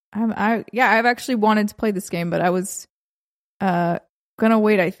 I've actually wanted to play this game, but I was gonna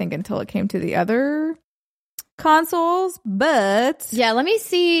wait, I think, until it came to the other consoles. But yeah, let me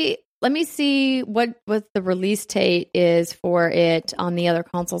see what the release date is for it on the other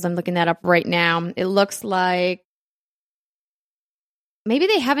consoles. I'm looking that up right now. It looks like maybe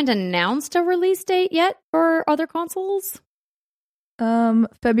they haven't announced a release date yet for other consoles.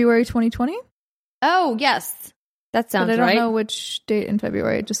 February 2020. Oh, yes. That sounds right. But I don't know which date in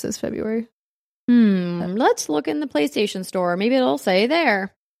February. It just says February. Let's look in the PlayStation Store. Maybe it'll say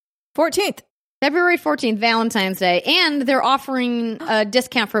there. 14th. February 14th, Valentine's Day. And they're offering a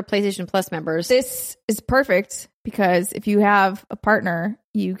discount for PlayStation Plus members. This is perfect because if you have a partner,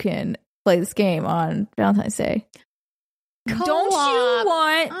 you can play this game on Valentine's Day. Co-op. Don't you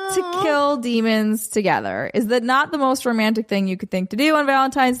want to kill demons together? Is that not the most romantic thing you could think to do on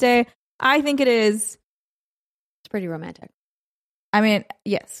Valentine's Day? I think it is. It's pretty romantic. I mean,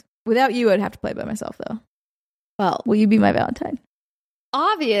 yes. Without you, I'd have to play by myself, though. Well, will you be my Valentine?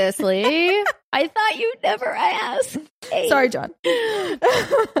 Obviously. I thought you'd never ask. Hey. Sorry, John.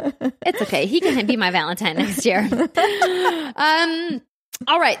 It's okay. He can be my Valentine next year.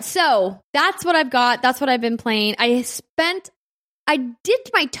 All right, so that's what I've got. That's what I've been playing. I dipped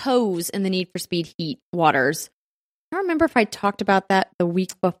my toes in the Need for Speed Heat waters. I don't remember if I talked about that the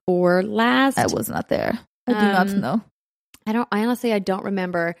week before last. I was not there. I do not know. I honestly don't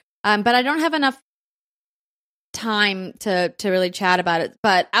remember. But I don't have enough time to really chat about it.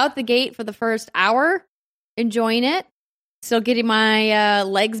 But out the gate for the first hour, enjoying it. Still getting my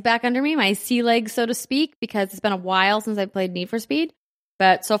legs back under me, my sea legs, so to speak, because it's been a while since I played Need for Speed.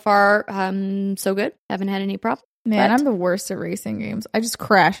 But so far, so good. Haven't had any problems. Man, I'm the worst at racing games. I just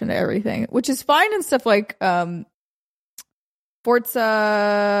crash into everything, which is fine in stuff like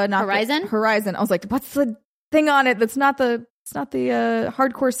Forza Horizon. I was like, what's the thing on it that's not the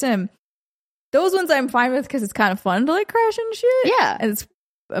hardcore sim? Those ones I'm fine with because it's kind of fun to like crash and shit. Yeah. And it's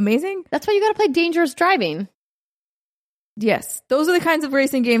amazing. That's why you got to play Dangerous Driving. Yes. Those are the kinds of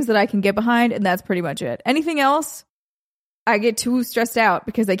racing games that I can get behind, and that's pretty much it. Anything else, I get too stressed out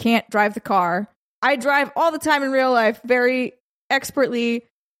because I can't drive the car. I drive all the time in real life very expertly.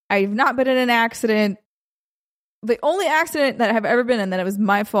 I've not been in an accident. the only accident that I have ever been in that it was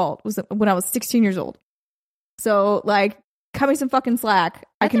my fault was when I was 16 years old. So, like, cut me some fucking slack.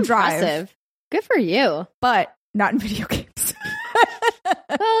 I can drive. Impressive. Good for you. But not in video games.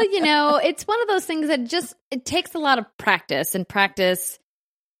 Well, it's one of those things that it takes a lot of practice, and practice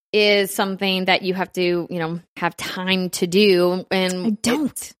is something that you have to, have time to do. And I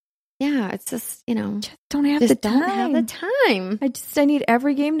don't. It's just, Just don't have the time. Don't have the time. I need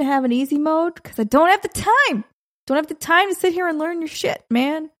every game to have an easy mode because I don't have the time. Don't have the time to sit here and learn your shit,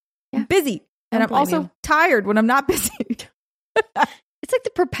 man. I'm busy. And I'm also tired when I'm not busy. It's like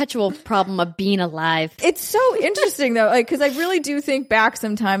the perpetual problem of being alive. It's so interesting, though, because I really do think back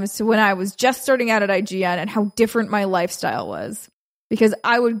sometimes to when I was just starting out at IGN and how different my lifestyle was. Because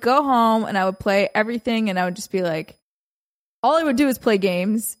I would go home and I would play everything and I would just be like, all I would do is play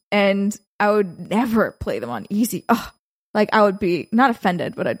games and I would never play them on easy. Ugh. Like, I would be not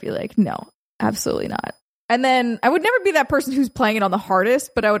offended, but I'd be like, no, absolutely not. And then I would never be that person who's playing it on the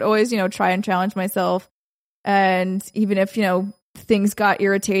hardest, but I would always, try and challenge myself. And even if, things got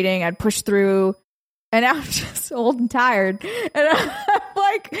irritating, I'd push through. And I'm just old and tired. And I'm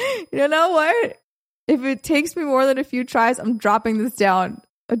like, you know what? If it takes me more than a few tries, I'm dropping this down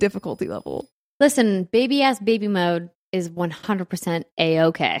a difficulty level. Listen, baby-ass baby mode is 100%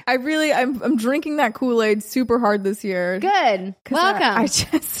 A-okay. I'm drinking that Kool-Aid super hard this year. Good. Welcome. I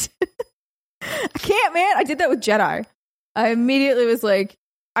just... I can't, man. I did that with Jedi. I immediately was like,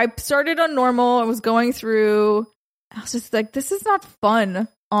 I started on normal. I was going through. I was just like, this is not fun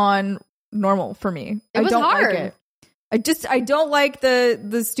on normal for me. I don't hard. Like it. I don't like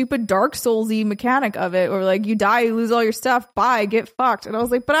the stupid Dark Souls-y mechanic of it, or like you die, you lose all your stuff, bye, get fucked. And I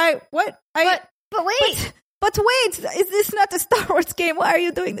was like, but wait. But wait, is this not the Star Wars game? Why are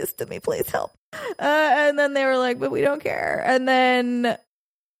you doing this to me? Please help. And then they were like, but we don't care. And then,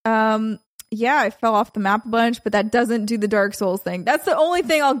 I fell off the map a bunch, but that doesn't do the Dark Souls thing. That's the only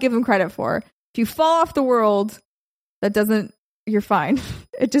thing I'll give them credit for. If you fall off the world, you're fine.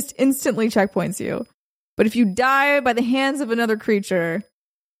 It just instantly checkpoints you. But if you die by the hands of another creature,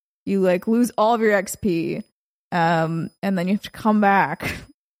 you like lose all of your XP. And then you have to come back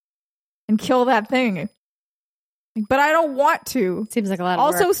and kill that thing. But I don't want to. Seems like a lot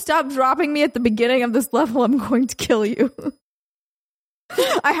of work. Stop dropping me at the beginning of this level. I'm going to kill you.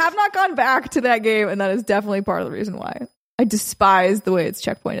 I have not gone back to that game, and that is definitely part of the reason why. I despise the way it's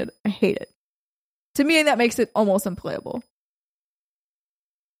checkpointed. I hate it. To me, that makes it almost unplayable.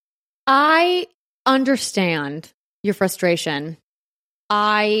 I understand your frustration.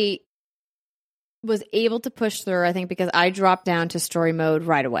 I was able to push through, I think, because I dropped down to story mode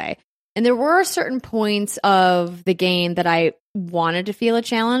right away. And there were certain points of the game that I wanted to feel a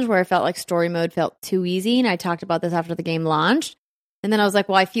challenge where I felt like story mode felt too easy. And I talked about this after the game launched. And then I was like,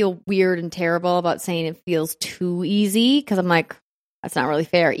 well, I feel weird and terrible about saying it feels too easy because I'm like, that's not really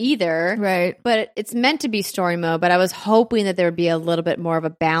fair either. Right. But it's meant to be story mode. But I was hoping that there would be a little bit more of a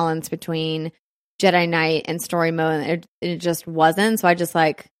balance between Jedi Knight and story mode. And it just wasn't. So I just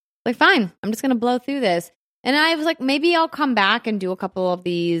like fine, I'm just going to blow through this. And I was like, maybe I'll come back and do a couple of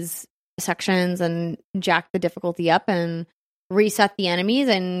these sections and jack the difficulty up and reset the enemies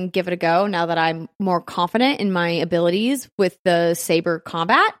and give it a go now that I'm more confident in my abilities with the saber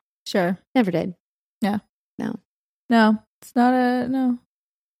combat. Sure. Never did. Yeah. No. It's not a no.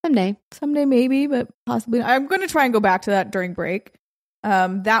 Someday maybe, but possibly. I'm going to try and go back to that during break.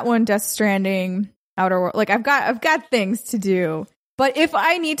 That one, Death Stranding, Outer World. Like I've got things to do. But if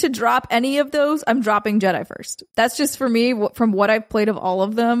I need to drop any of those, I'm dropping Jedi first. That's just for me. From what I've played of all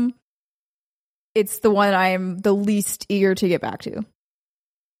of them, it's the one I am the least eager to get back to.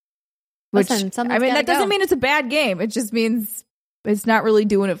 That doesn't mean it's a bad game. It just means it's not really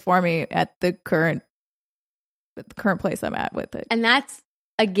doing it for me at the current place I'm at with it. And that's,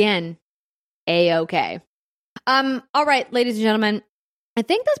 again, A-okay. All right, ladies and gentlemen, I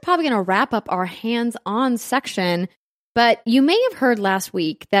think that's probably going to wrap up our hands-on section. But you may have heard last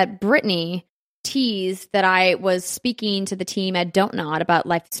week that Brittany teased that I was speaking to the team at Don't Nod about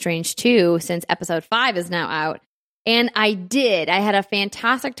Life is Strange 2 since episode 5 is now out. And I did. I had a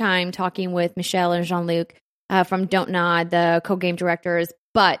fantastic time talking with Michelle and Jean-Luc from Don't Nod, the co-game directors.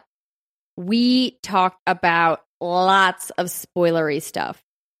 But we talked about lots of spoilery stuff.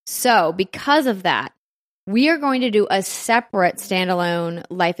 So because of that, we are going to do a separate standalone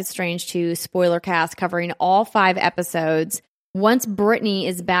Life is Strange 2 spoiler cast covering all 5 episodes once Brittany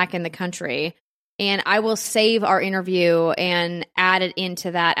is back in the country. And I will save our interview and add it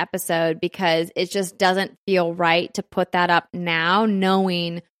into that episode because it just doesn't feel right to put that up now,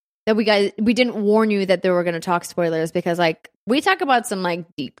 knowing that we didn't warn you that they were going to talk spoilers because like we talk about some like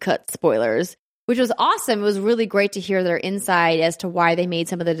deep cut spoilers, which was awesome. It was really great to hear their insight as to why they made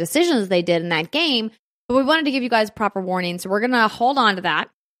some of the decisions they did in that game. But we wanted to give you guys proper warning. So we're going to hold on to that,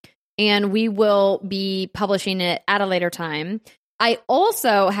 and we will be publishing it at a later time. I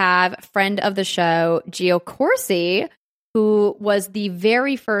also have friend of the show, Gio Corsi, who was the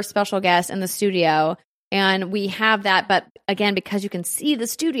very first special guest in the studio. And we have that, but again, because you can see the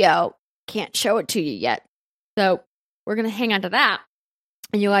studio, can't show it to you yet. So we're going to hang on to that,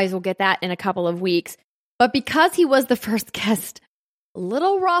 and you guys will get that in a couple of weeks. But because he was the first guest, a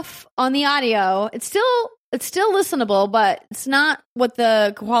little rough on the audio. It's still listenable, but it's not what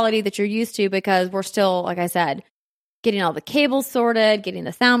the quality that you're used to, because we're still, like I said, getting all the cables sorted, getting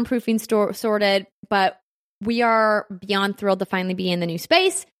the soundproofing sorted. But we are beyond thrilled to finally be in the new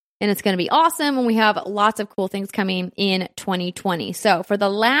space, and it's going to be awesome. And we have lots of cool things coming in 2020. So for the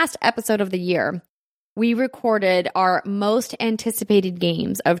last episode of the year, we recorded our most anticipated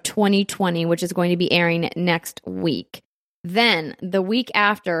games of 2020, which is going to be airing next week. Then the week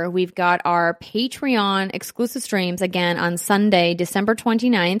after, we've got our Patreon exclusive streams again on Sunday, December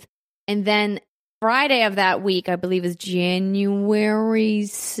 29th. And then Friday of that week, I believe, is January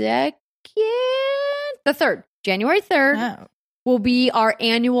 2nd? The 3rd. January 3rd will be our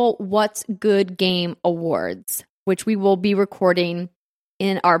annual What's Good Game Awards, which we will be recording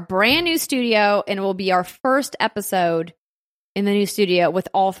in our brand new studio, and it will be our first episode in the new studio with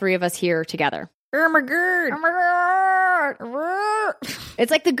all three of us here together. Oh my God. It's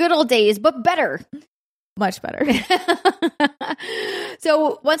like the good old days, but better. Much better.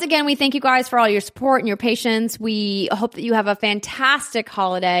 So once again, we thank you guys for all your support and your patience. We hope that you have a fantastic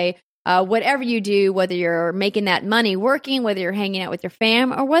holiday. Whatever you do, whether you're making that money working, whether you're hanging out with your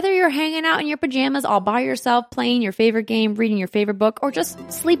fam, or whether you're hanging out in your pajamas all by yourself, playing your favorite game, reading your favorite book, or just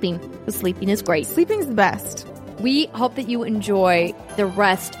sleeping, because sleeping is great. Sleeping's the best. We hope that you enjoy the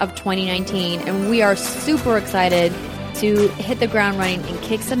rest of 2019, and we are super excited to hit the ground running and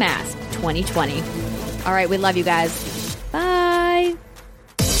kick some ass 2020. All right, we love you guys. Bye.